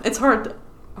don't know. It's hard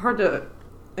to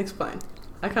explain.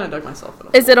 I kind of dug myself in a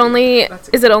hole. Is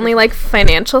it only like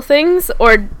financial things,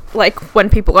 or like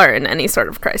when people are in any sort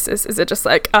of crisis? Is it just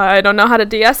like, I don't know how to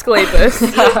de-escalate this?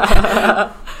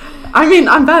 I mean,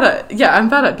 I'm bad at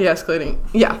de-escalating.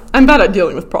 Yeah, I'm bad at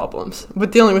dealing with problems,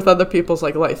 but dealing with other people's,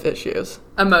 like, life issues,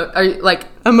 Are you, like,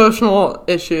 emotional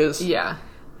issues. Yeah.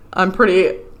 I'm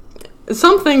pretty.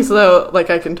 Some things, though,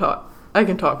 like, I can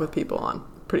talk with people on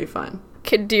pretty fine.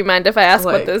 Do you mind if I ask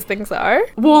what Like- those things are?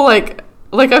 Well, like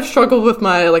I've struggled with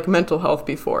my, like, mental health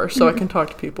before, so I can talk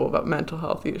to people about mental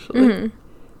health usually.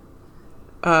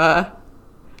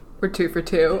 We're 2 for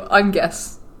 2 on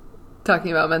guests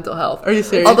talking about mental health. Are you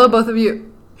serious? Although both of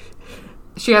you...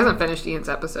 She hasn't finished Ian's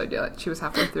episode yet. She was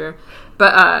halfway through.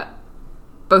 But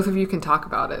both of you can talk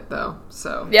about it, though.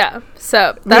 So Yeah.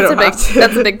 So don't have to.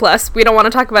 that's a big plus. We don't want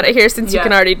to talk about it here since you Yeah.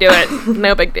 can already do it.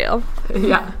 No big deal.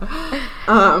 yeah.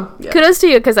 Yeah. Kudos to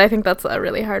you, because I think that's a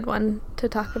really hard one to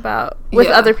talk about with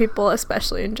Yeah. other people,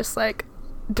 especially, and just like,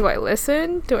 do I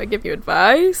listen? Do I give you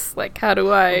advice? Like, how do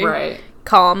I Right.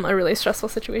 calm a really stressful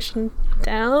situation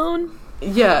down?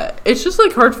 Yeah, it's just,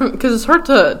 like, hard because it's hard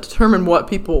to determine what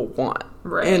people want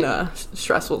in a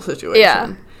stressful situation.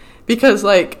 Yeah. Because,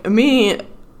 like, me,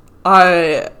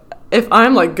 I if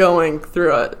I'm like going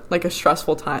through a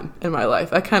stressful time in my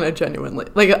life, I kind of genuinely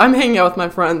like I'm hanging out with my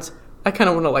friends. I kind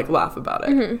of want to like laugh about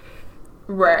it.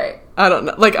 Right. I don't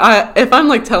know. Like if I'm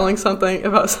like telling something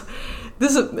about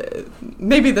this is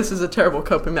maybe this is a terrible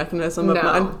coping mechanism of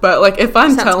mine, but like if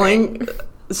I'm telling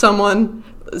someone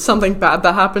something bad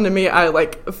that happened to me, I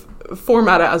like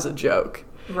format it as a joke.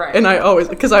 Right. And I always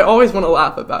want to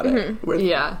laugh about it with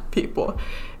people.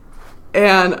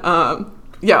 And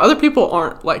other people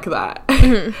aren't like that.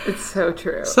 It's so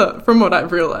true. So from what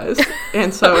I've realized.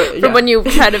 And so From when you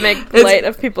try to make light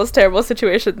of people's terrible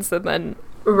situations and then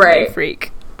they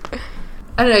freak.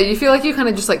 I don't know, you feel like you kind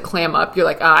of just like clam up. You're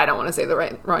like, I don't want to say the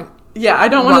wrong. Yeah, I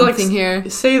don't want to like thing here.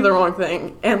 Say the wrong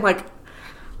thing. And like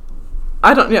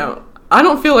I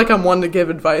don't feel like I'm one to give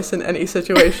advice in any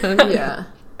situation. Yeah.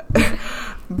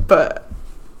 But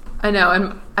I know,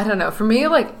 and I don't know. For me,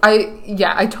 like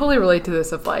I totally relate to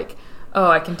this of like, oh,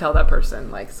 I can tell that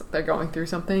person like they're going through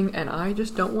something, and I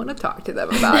just don't want to talk to them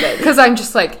about it because I'm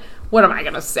just like, what am I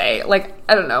gonna say? Like,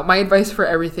 I don't know. My advice for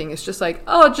everything is just like,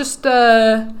 oh, just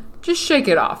shake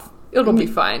it off. It'll be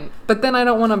fine. But then I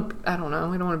don't want to. I don't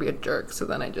know. I don't want to be a jerk. So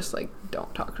then I just like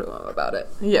don't talk to them about it.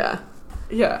 Yeah,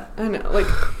 I know. Like,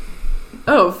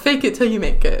 oh, fake it till you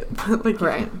make it. Like,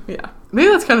 right. Yeah. Maybe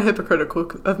that's kind of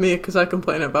hypocritical of me because I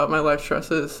complain about my life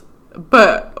stresses,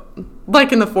 but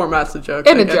like in the format's a joke.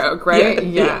 In a joke, right?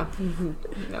 Yeah.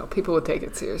 Mm-hmm. No, people would take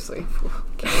it seriously.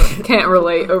 Can't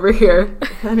relate over here.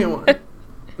 If anyone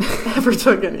ever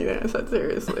took anything I said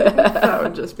seriously, that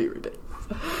would just be ridiculous.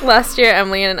 Last year,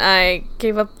 Emily and I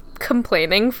gave up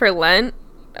complaining for Lent.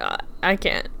 I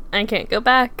can't go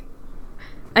back.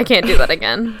 I can't do that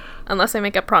again unless I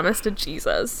make a promise to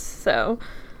Jesus. So,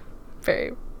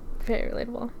 very, very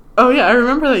relatable. Oh yeah, I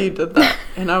remember that you did that,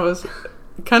 and I was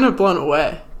kind of blown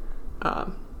away,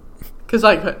 because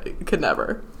I could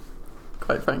never,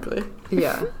 quite frankly.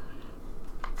 Yeah.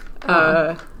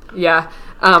 Yeah.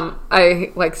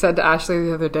 I like said to Ashley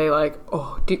the other day, like,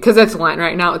 oh, because it's Lent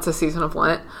right now. It's a season of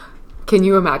Lent. Can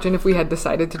you imagine if we had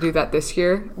decided to do that this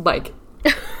year? Like,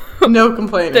 no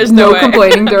complaining. There's no way.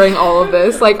 complaining during all of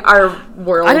this. Like, our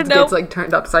world gets like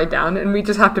turned upside down, and we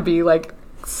just have to be like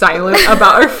silent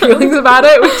about our feelings about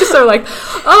it. We just are like,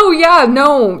 oh yeah,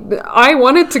 no, I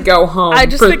wanted to go home. I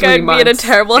just for think 3 I'd months. be in a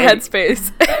terrible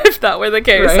headspase if that were the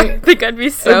case. Right? I think I'd be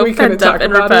so we couldn't pent up talk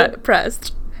and about it.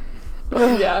 repressed.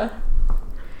 Yeah.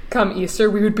 Come Easter,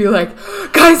 we would be like,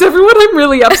 guys, everyone, I'm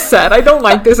really upset. I don't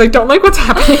like this. I don't like what's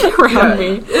happening around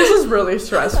me. This is really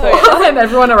stressful. And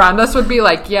everyone around us would be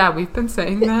like, yeah, we've been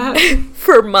saying that.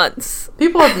 For months.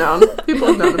 People have known about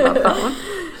that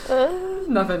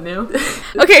one. Nothing new.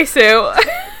 Okay, Sue.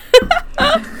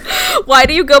 Why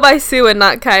do you go by Sue and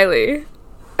not Kylie?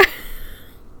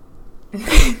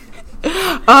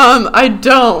 I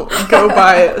don't go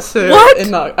by Sue. What? And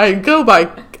not, I go by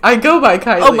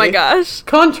Kylie. Oh my gosh.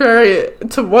 Contrary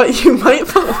to what you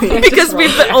might believe. Because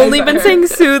we've only been saying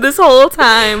Sue this whole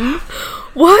time.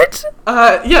 What?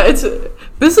 Yeah,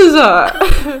 this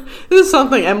is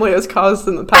something Emily has caused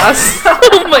in the past.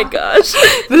 Oh my gosh.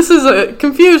 This is a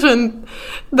confusion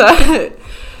that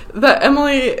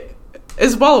Emily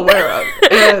is well aware of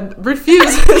and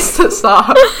refuses to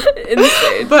stop.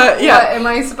 Insane. But yeah, What am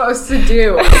I supposed to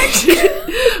do?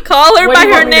 Call her What by do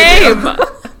you her want me to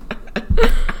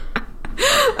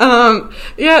name.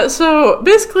 Yeah, so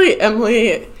basically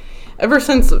Emily, ever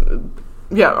since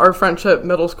our friendship,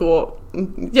 middle school,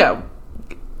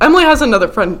 Emily had another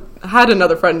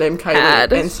friend named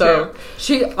Kylie. And so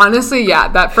she honestly,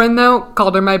 that friend though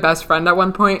called her my best friend at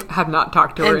one point. Have not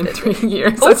talked to her in 3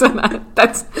 years. This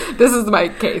is my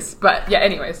case. But yeah,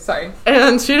 anyways, sorry.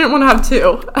 And she didn't want to have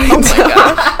two. Oh my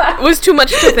gosh. It was too much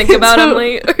to think about,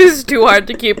 Emily. It was too hard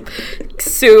to keep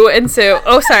Sue and Sue.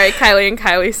 Oh, sorry, Kylie and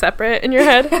Kylie separate in your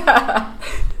head.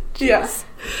 Yes.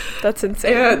 That's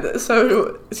insane. And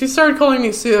so she started calling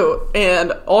me Sue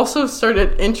and also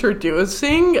started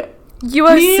introducing You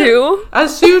as Sue?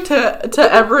 As Sue to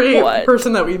every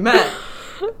person that we met.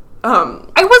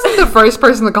 I wasn't the first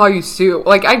person to call you Sue.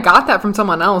 Like, I got that from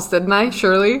someone else, didn't I?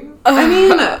 Surely? I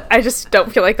mean... I just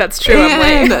don't feel like that's true,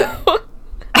 Emily.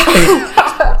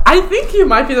 I think you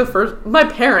might be the first... My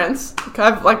parents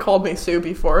have, called me Sue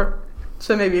before.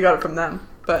 So maybe you got it from them.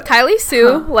 But Kylie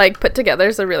Sue, put together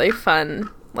is a really fun,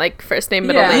 first name,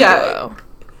 middle name duo.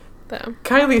 So.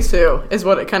 Kylie Sue is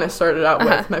what it kind of started out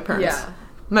with, my parents. Yeah.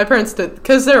 My parents did...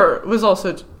 Because there was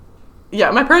also...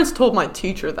 Yeah, my parents told my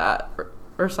teacher that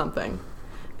or something.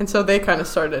 And so they kind of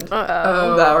started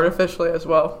that artificially as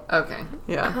well. Okay.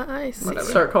 Yeah. I see.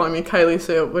 Start calling me Kylie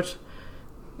Sue, which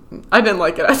I didn't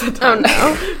like it at the time.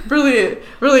 Oh, no.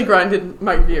 really grinded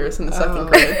my gears in the second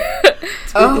grade.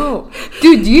 Oh,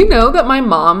 dude, do you know that my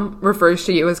mom refers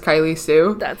to you as Kylie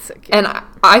Sue? That's so cute. And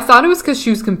I thought it was because she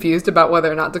was confused about whether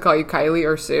or not to call you Kylie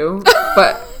or Sue.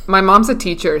 But my mom's a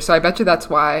teacher, so I bet you that's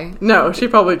why. No, she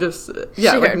probably just She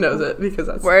heard knows it because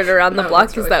that's word around the No, block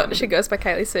that's is really that funny. she goes by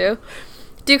Kylie Sue.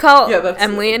 Do you call Yeah, that's-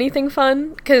 Emily anything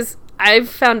fun? Because I've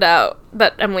found out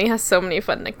that Emily has so many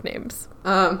fun nicknames.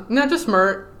 No, just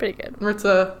Mert. Pretty good. Mert's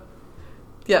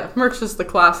Mert's just the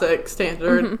classic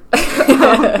standard.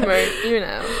 Right, you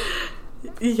know.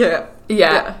 Yeah.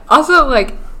 Yeah. Also,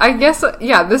 like, I guess,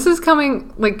 yeah, this is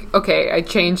coming, like, okay, I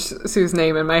changed Sue's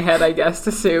name in my head, I guess,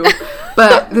 to Sue.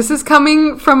 But this is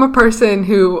coming from a person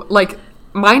who, like,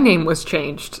 my name was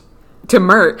changed to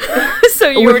Mert. So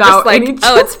you were Without just like, any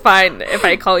oh, it's fine if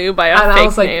I call you by a And I fake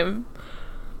was like, name.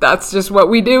 That's just what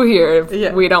we do here.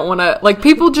 Yeah. We don't want to, like,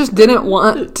 people just didn't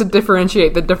want to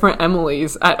differentiate the different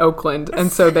Emilys at Oakland.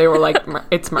 And so they were like,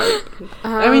 it's Mert.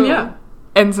 I mean, yeah.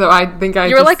 And so I think I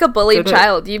You were just like a bullied did it.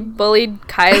 child. You bullied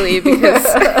Kylie because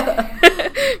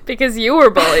because you were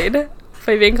bullied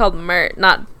by being called Mert.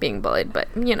 Not being bullied, but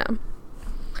you know.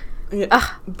 Yeah.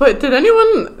 But did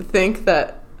anyone think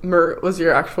that Mert was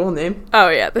your actual name? Oh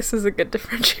yeah, this is a good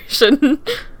differentiation.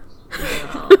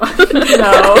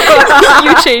 No.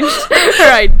 You changed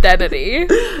her identity.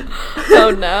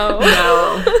 Oh no.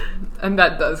 No. And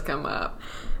that does come up.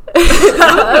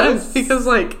 Because,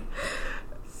 like,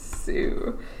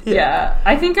 Sue. Yeah. Yeah.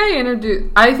 I think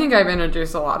I've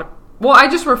introduced a lot of, well, I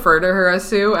just refer to her as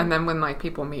Sue, and then when, like,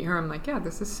 people meet her, I'm like, yeah,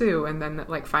 this is Sue, and then it,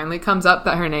 like, finally comes up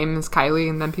that her name is Kylie,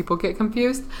 and then people get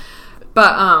confused.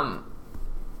 But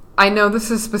I know this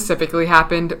has specifically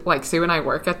happened, like, Sue and I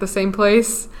work at the same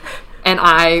place, and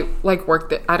I, like,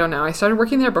 I don't know, I started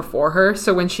working there before her,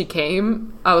 so when she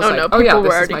came, I was Oh, like, no, oh yeah, people were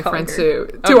this is already my calling friend her.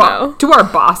 Sue. Oh, To our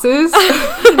bosses.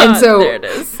 And so, There it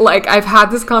is. like, I've had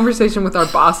this conversation with our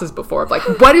bosses before of, like,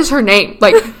 what is her name?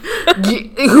 Like,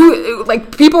 who,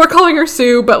 like, people are calling her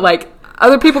Sue, but, like,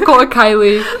 other people call her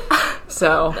Kylie.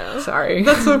 So, sorry.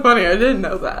 that's so funny. I didn't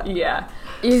know that. Yeah.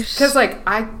 You Because, like,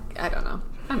 I don't know.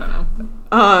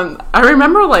 I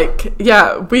remember, like,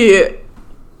 yeah, we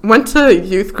went to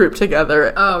youth group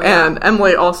together. Oh, yeah. And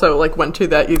Emily also, like, went to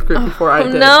that youth group before I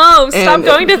Oh did. no! Stop And-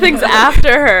 going to things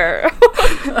after her.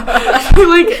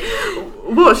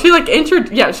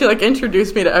 She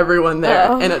introduced me to everyone there,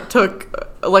 Oh. and it took,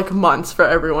 like, months for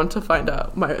everyone to find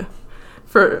out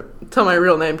till my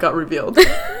real name got revealed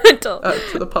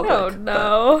to the public. Oh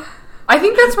no! I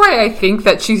think that's why I think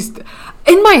that she's...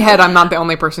 In my head, I'm not the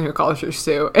only person who calls her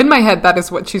Sue. In my head, that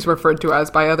is what she's referred to as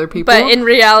by other people. But in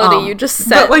reality, you just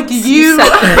set, but, like, you you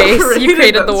set the pace. You created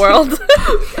created the those. world.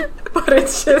 But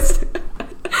it's just...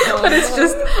 But it's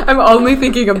just... I'm only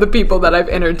thinking of the people that I've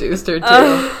introduced her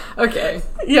to. Okay.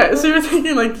 Yeah, so you're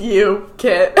thinking, like, you,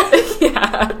 Kit.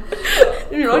 Yeah.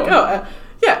 And you're like, oh,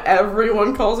 yeah,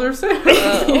 everyone calls her Sue.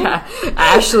 Yeah.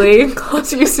 Ashley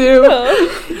calls you Sue.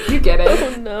 You get Oh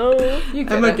it. no! You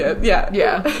get I'm a it. good, yeah.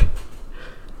 Yeah.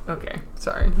 Okay.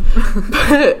 Sorry.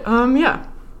 But, yeah.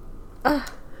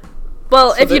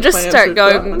 Well, So if you the just plans start is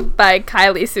that going one? by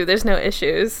Kylie Sue, there's no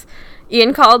issues.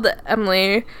 Ian called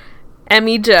Emily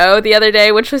Emmy Joe the other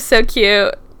day, which was so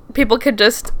cute. People could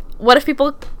just... What if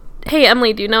people... Hey,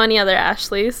 Emily, do you know any other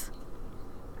Ashleys?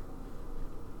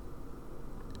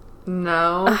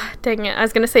 No. Dang it. I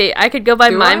was going to say, I could go by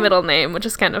Do my I? middle name, which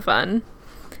is kind of fun.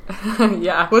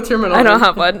 Yeah. What's your middle I name? don't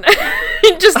have one.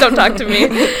 Just don't talk to me.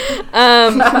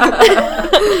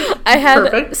 I had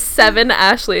Perfect. 7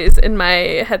 Ashleys in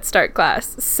my Head Start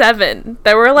class. 7.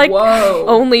 There were like Whoa.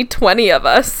 only 20 of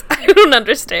us. I don't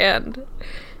understand.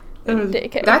 It was-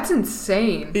 Daycare. That's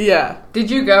insane. Yeah. Did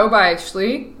you go by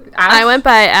Ashley? I went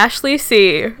by Ashley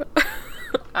C.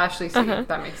 Ashley C. Uh-huh.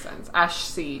 That makes sense. Ash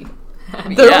C.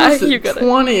 There Yeah, was you got it.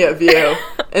 20 of you,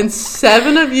 and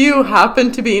 7 of you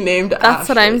happened to be named That's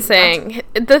what I'm Ashley. saying.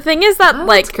 The thing is that,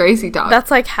 like, That's crazy, dog. that's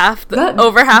like half the... That-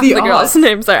 over half the the girls' odds.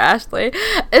 names are Ashley.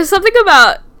 It's something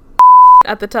about...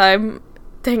 At the time...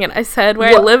 Dang it, I said where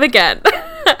I What? live again.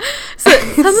 So,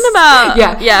 something about...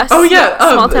 Yeah. Yes. Oh, yeah.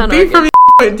 Small town being Oregon.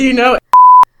 from do you know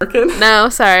Oregon? No,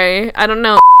 sorry. I don't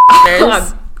know.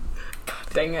 God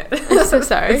dang it. I'm so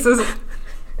sorry.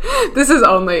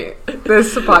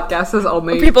 This podcast is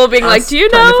only People being like, us "Do you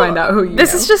trying know?" to find out who you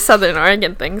This know. is just Southern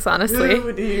Oregon things, honestly.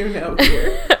 Who do you know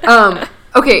here?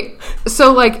 Okay,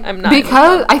 so like I'm not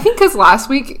because I think because last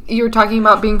week you were talking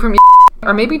about being from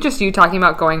or maybe just you talking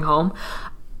about going home.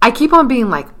 I keep on being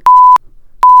like,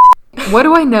 what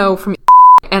do I know from?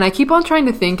 And I keep on trying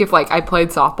to think if like I played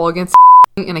softball against,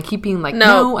 and I keep being like,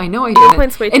 No. no I know I Your didn't.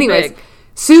 point's way too Anyways, big.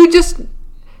 Sue just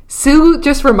Sue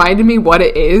just reminded me what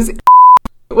it is. It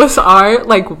was our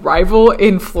like rival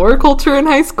in floriculture in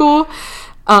high school.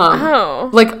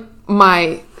 Like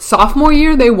my sophomore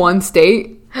year, they won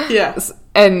state. Yes.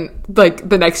 And like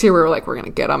the next year, we were like, we're gonna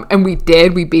get them, and we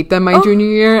did. We beat them my junior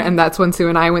year, and that's when Sue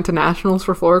and I went to nationals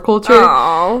for floriculture.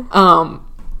 Oh.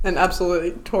 And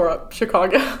absolutely tore up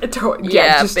Chicago.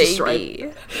 Yeah, just baby.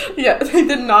 destroyed. Yeah, they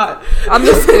did not. On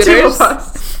the Two scooters. of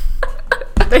us.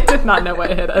 They did not know what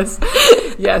hit us.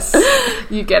 Yes,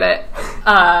 you get it.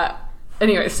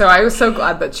 Anyway, so I was so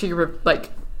glad that she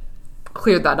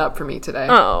cleared that up for me today.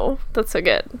 Oh, that's so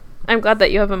good. I'm glad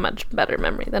that you have a much better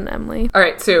memory than Emily. All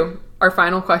right, Sue. Our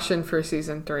final question for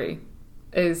season 3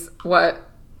 is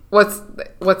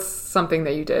what's something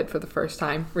that you did for the first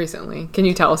time recently? Can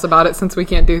you tell us about it since we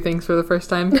can't do things for the first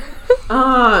time?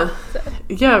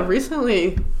 Yeah,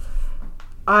 recently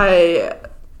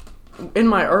in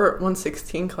my Art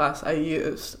 116 class, I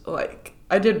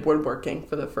did woodworking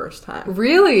for the first time.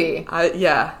 Really?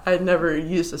 I'd never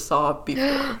used a saw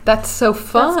before. That's so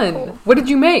fun. That's cool. What did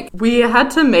you make? We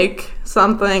had to make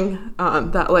something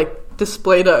that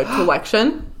displayed a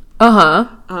collection.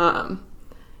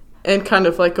 And kind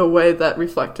of like a way that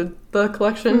reflected the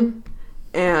collection.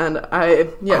 And I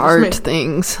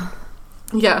things.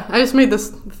 Yeah, I just made this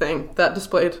thing that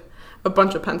displayed a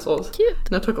bunch of pencils. Cute.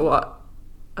 And it took a lot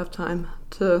of time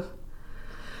to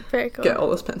Very cool. get all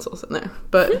those pencils in there.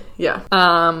 But yeah.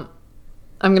 I'm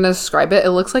gonna describe it.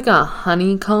 It looks like a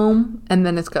honeycomb, and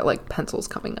then it's got like pencils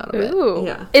coming out of it. Ooh.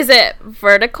 Yeah. Is it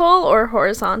vertical or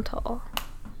horizontal?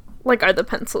 Like, are the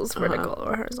pencils vertical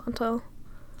or horizontal?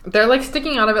 They're like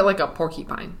sticking out of it like a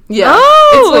porcupine. Yeah.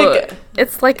 Oh!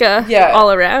 It's like a Yeah.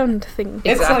 all-around thing.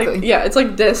 Exactly. It's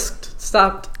like discs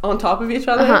stacked on top of each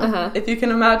other, if you can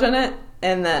imagine it.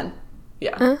 And then,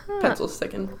 pencils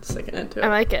sticking into it. I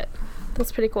like it.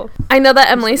 That's pretty cool. I know that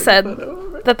Emily said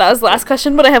that was the last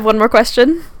question, but I have one more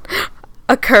question.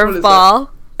 A curveball.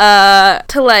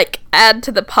 To like add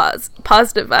to the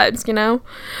positive vibes, you know?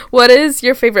 What is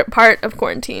your favorite part of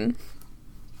quarantine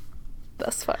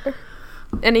thus far?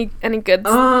 Any good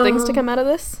things to come out of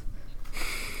this?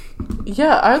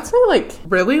 Yeah, I would say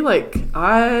really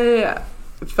I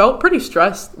felt pretty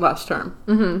stressed last term.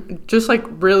 Mm-hmm. Just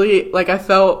really I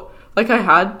felt like I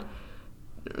had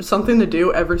something to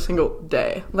do every single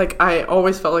day. Like I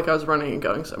always felt like I was running and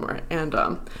going somewhere, and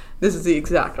this is the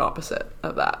exact opposite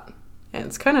of that, and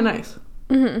it's kind of nice.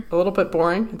 Mm-hmm. A little bit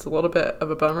boring. It's a little bit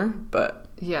of a bummer, but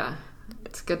yeah,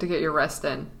 it's good to get your rest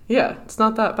in. Yeah, it's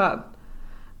not that bad.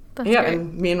 That's great.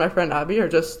 And me and my friend Abby are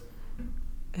just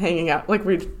hanging out.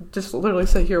 We just literally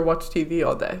sit here, watch TV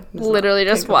all day. Literally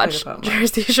just watch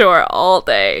Jersey Shore all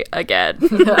day again.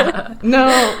 No.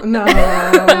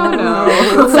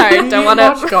 Sorry, don't want to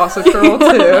watch Gossip Girl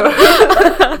too.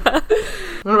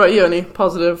 What about you? Any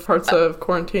positive parts of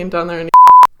quarantine down there?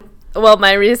 Well,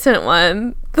 my recent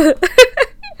one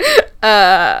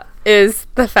is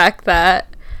the fact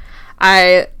that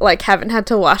I haven't had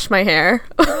to wash my hair.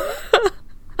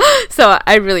 So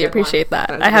I really appreciate that.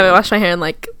 I haven't washed my hair in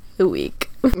a week.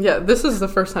 Yeah, this is the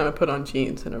first time I put on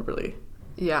jeans in a really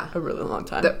long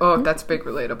time. That's big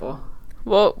relatable.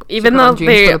 Well, even though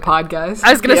jeans for the pod, guys.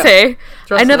 I was gonna say,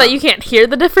 I know that you can't hear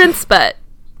the difference, but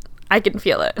I can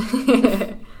feel it.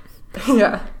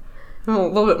 Yeah, I'm a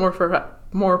little bit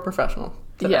more professional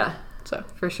today. Yeah. So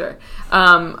for sure.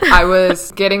 I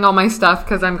was getting all my stuff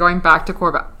because I'm going back to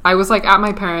Corvallis. I was at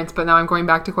my parents', but now I'm going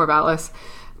back to Corvallis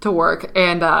to work,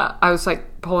 and I was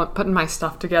putting my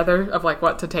stuff together of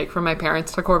what to take from my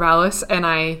parents to Corvallis, and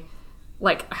I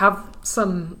have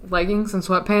some leggings and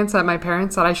sweatpants at my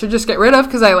parents that I should just get rid of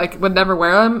because I would never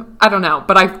wear them. I don't know,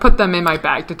 but I put them in my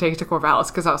bag to take to Corvallis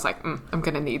because I was I'm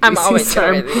gonna need these. I'm always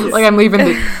gonna wear these.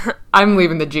 I'm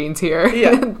leaving the jeans here.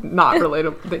 Yeah. Not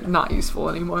relatable, not useful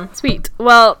anymore. Sweet.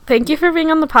 Well, thank you for being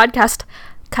on the podcast,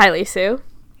 Kylie Sue.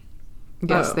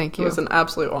 Yes, thank you. It was an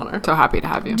absolute honor. So happy to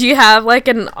have you. Do you have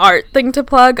an art thing to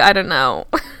plug? I don't know.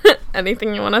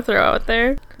 Anything you want to throw out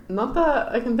there? Not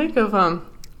that I can think of. I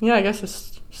guess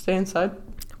just stay inside.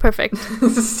 Perfect.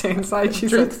 Stay inside.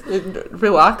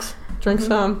 Relax. Drink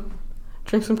some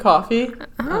coffee.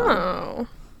 Oh.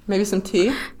 Maybe some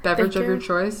tea. Beverage of your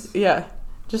choice. Yeah.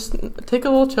 Just take a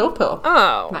little chill pill.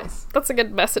 Oh. Nice. That's a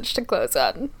good message to close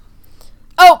on.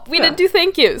 Oh, we didn't do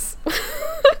thank yous.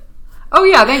 Oh,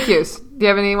 yeah, thank yous. Do you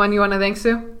have anyone you want to thank,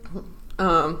 Sue?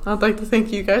 I'd like to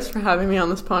thank you guys for having me on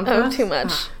this podcast. Oh, too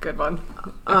much. Good one.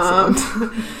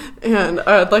 And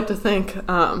I'd like to thank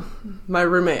my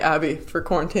roommate, Abby, for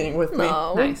quarantining with me.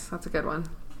 Oh. Nice. That's a good one.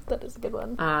 That is a good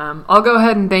one. I'll go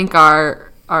ahead and thank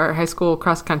our high school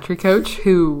cross-country coach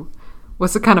who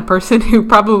was the kind of person who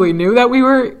probably knew that we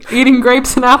were eating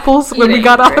grapes and apples when we Eating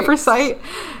got out of her grapes. sight.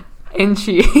 And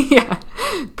she,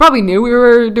 probably knew we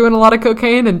were doing a lot of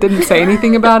cocaine and didn't say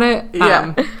anything about it.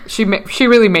 Yeah. She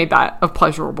really made that a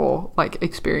pleasurable, like,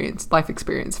 life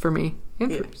experience for me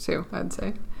and for Yeah. Sue, I'd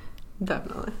say.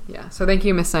 Definitely. Yeah. So thank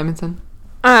you, Miss Simonson.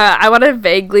 I want to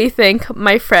vaguely thank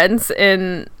my friends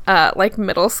in like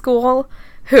middle school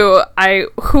who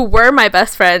were my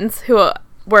best friends, who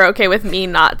were okay with me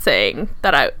not saying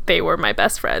that they were my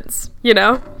best friends. You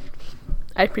know,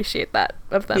 I appreciate that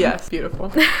of them. Yes,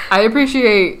 beautiful. I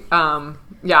appreciate,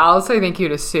 I'll say thank you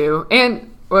to Sue and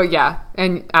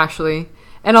Ashley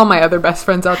and all my other best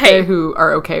friends out Hey, there who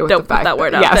are okay with Don't the put fact that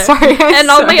word out yeah, there. sorry. And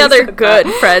all my Sorry, other said good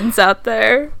that. friends out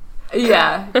there.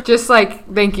 Yeah, just like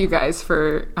thank you guys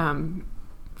for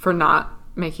not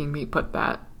making me put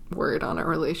that word on a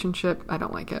relationship. I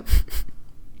don't like it.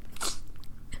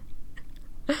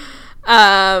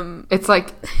 It's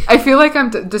like I feel like I'm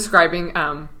describing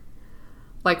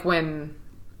like when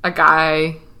a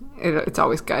guy. It's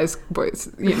always guys, boys.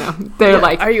 You know, they're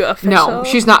like, Are you official? No,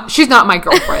 she's not my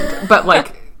girlfriend. But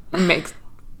like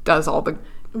does all the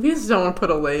We just don't want to put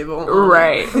a label on it.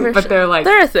 right. But they're like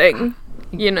They're a thing,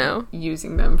 you know.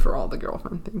 using them for all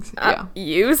Girlfriend things. Yeah.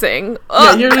 Using. Yeah,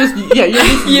 Ugh. you're just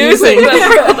Using using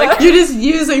them for all the- you're just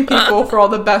using people for all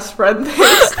the best friend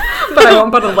things. But I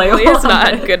won't put a label Lee has on not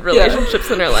it. had good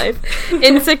relationships in her life.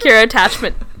 Insecure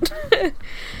attachment.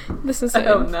 This is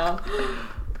Oh no.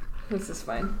 This is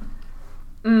fine.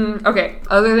 Okay,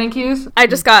 other thank yous? I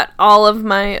just got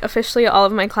officially all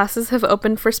of my classes have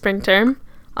opened for spring term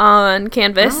on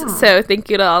Canvas. Oh. So thank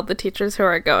you to all the teachers who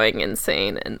are going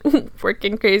insane and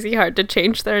working crazy hard to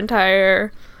change their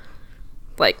entire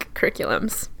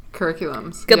curriculums.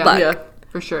 Curriculums. Good luck. Yeah.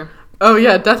 For sure. Oh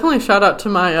yeah, definitely shout out to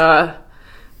my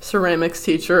ceramics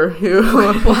teacher who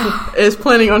is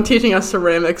planning on teaching us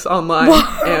ceramics online.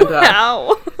 And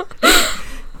Wow.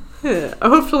 yeah,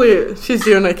 hopefully she's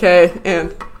doing okay.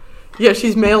 And yeah,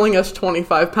 she's mailing us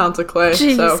 25 pounds of clay.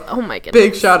 Jeez. So Oh my goodness.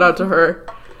 big shout out to her.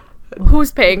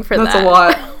 Who's paying for That's that? a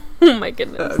lot. Oh my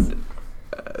goodness.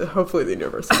 Hopefully the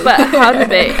university. But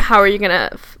how are you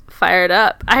gonna fire it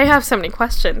up? I have so many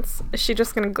questions. Is she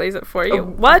just gonna glaze it for you? Oh.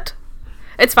 What?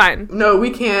 It's fine. No, we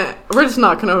can't. We're just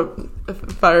not gonna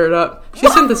fire it up. She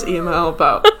sent this email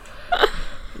about.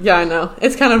 Yeah, I know.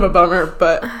 It's kind of a bummer,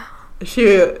 but she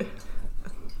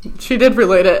did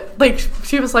relate it. Like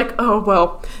she was like, "Oh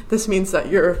well, this means that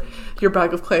your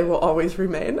bag of clay will always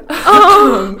remain."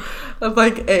 Oh.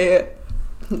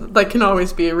 Can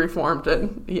always be reformed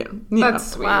and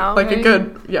That's sweet. Wow. like a Very-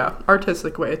 good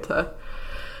artistic way to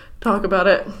talk about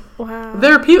it. Wow.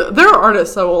 There are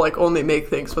artists that will only make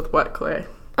things with wet clay.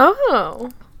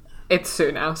 Oh. It's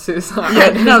Sue now. Sue's not. Yeah,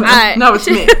 no, I- no, it's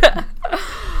me.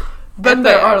 But And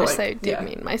there by are artist, I do yeah.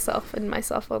 mean myself and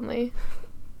myself only.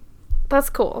 That's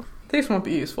cool. These won't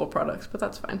be useful products, but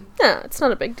that's fine. Yeah, it's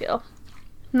not a big deal.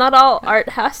 Not all art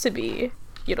has to be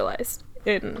utilized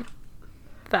in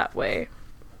that way.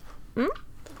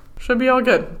 Should be all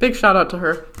good. Big shout out to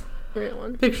her. Real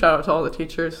one. Big shout out to all the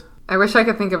teachers. I wish I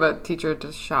could think of a teacher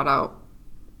to shout out.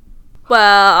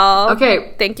 Well,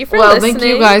 Okay. thank you for Well, listening. thank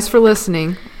you guys for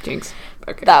listening. Jinx.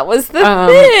 Okay. That was the Um,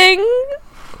 thing.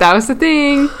 That was the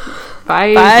thing.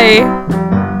 Bye.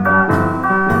 Bye.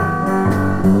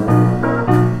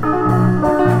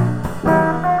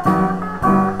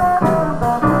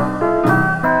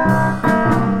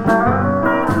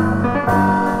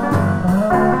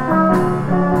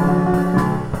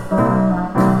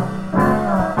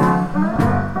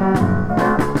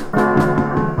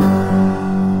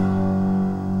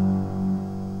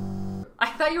 I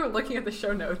thought you were looking at the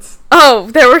show notes. Oh,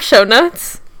 there were show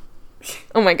notes?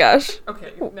 Oh my gosh.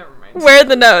 Okay, never mind. Where are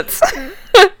the notes?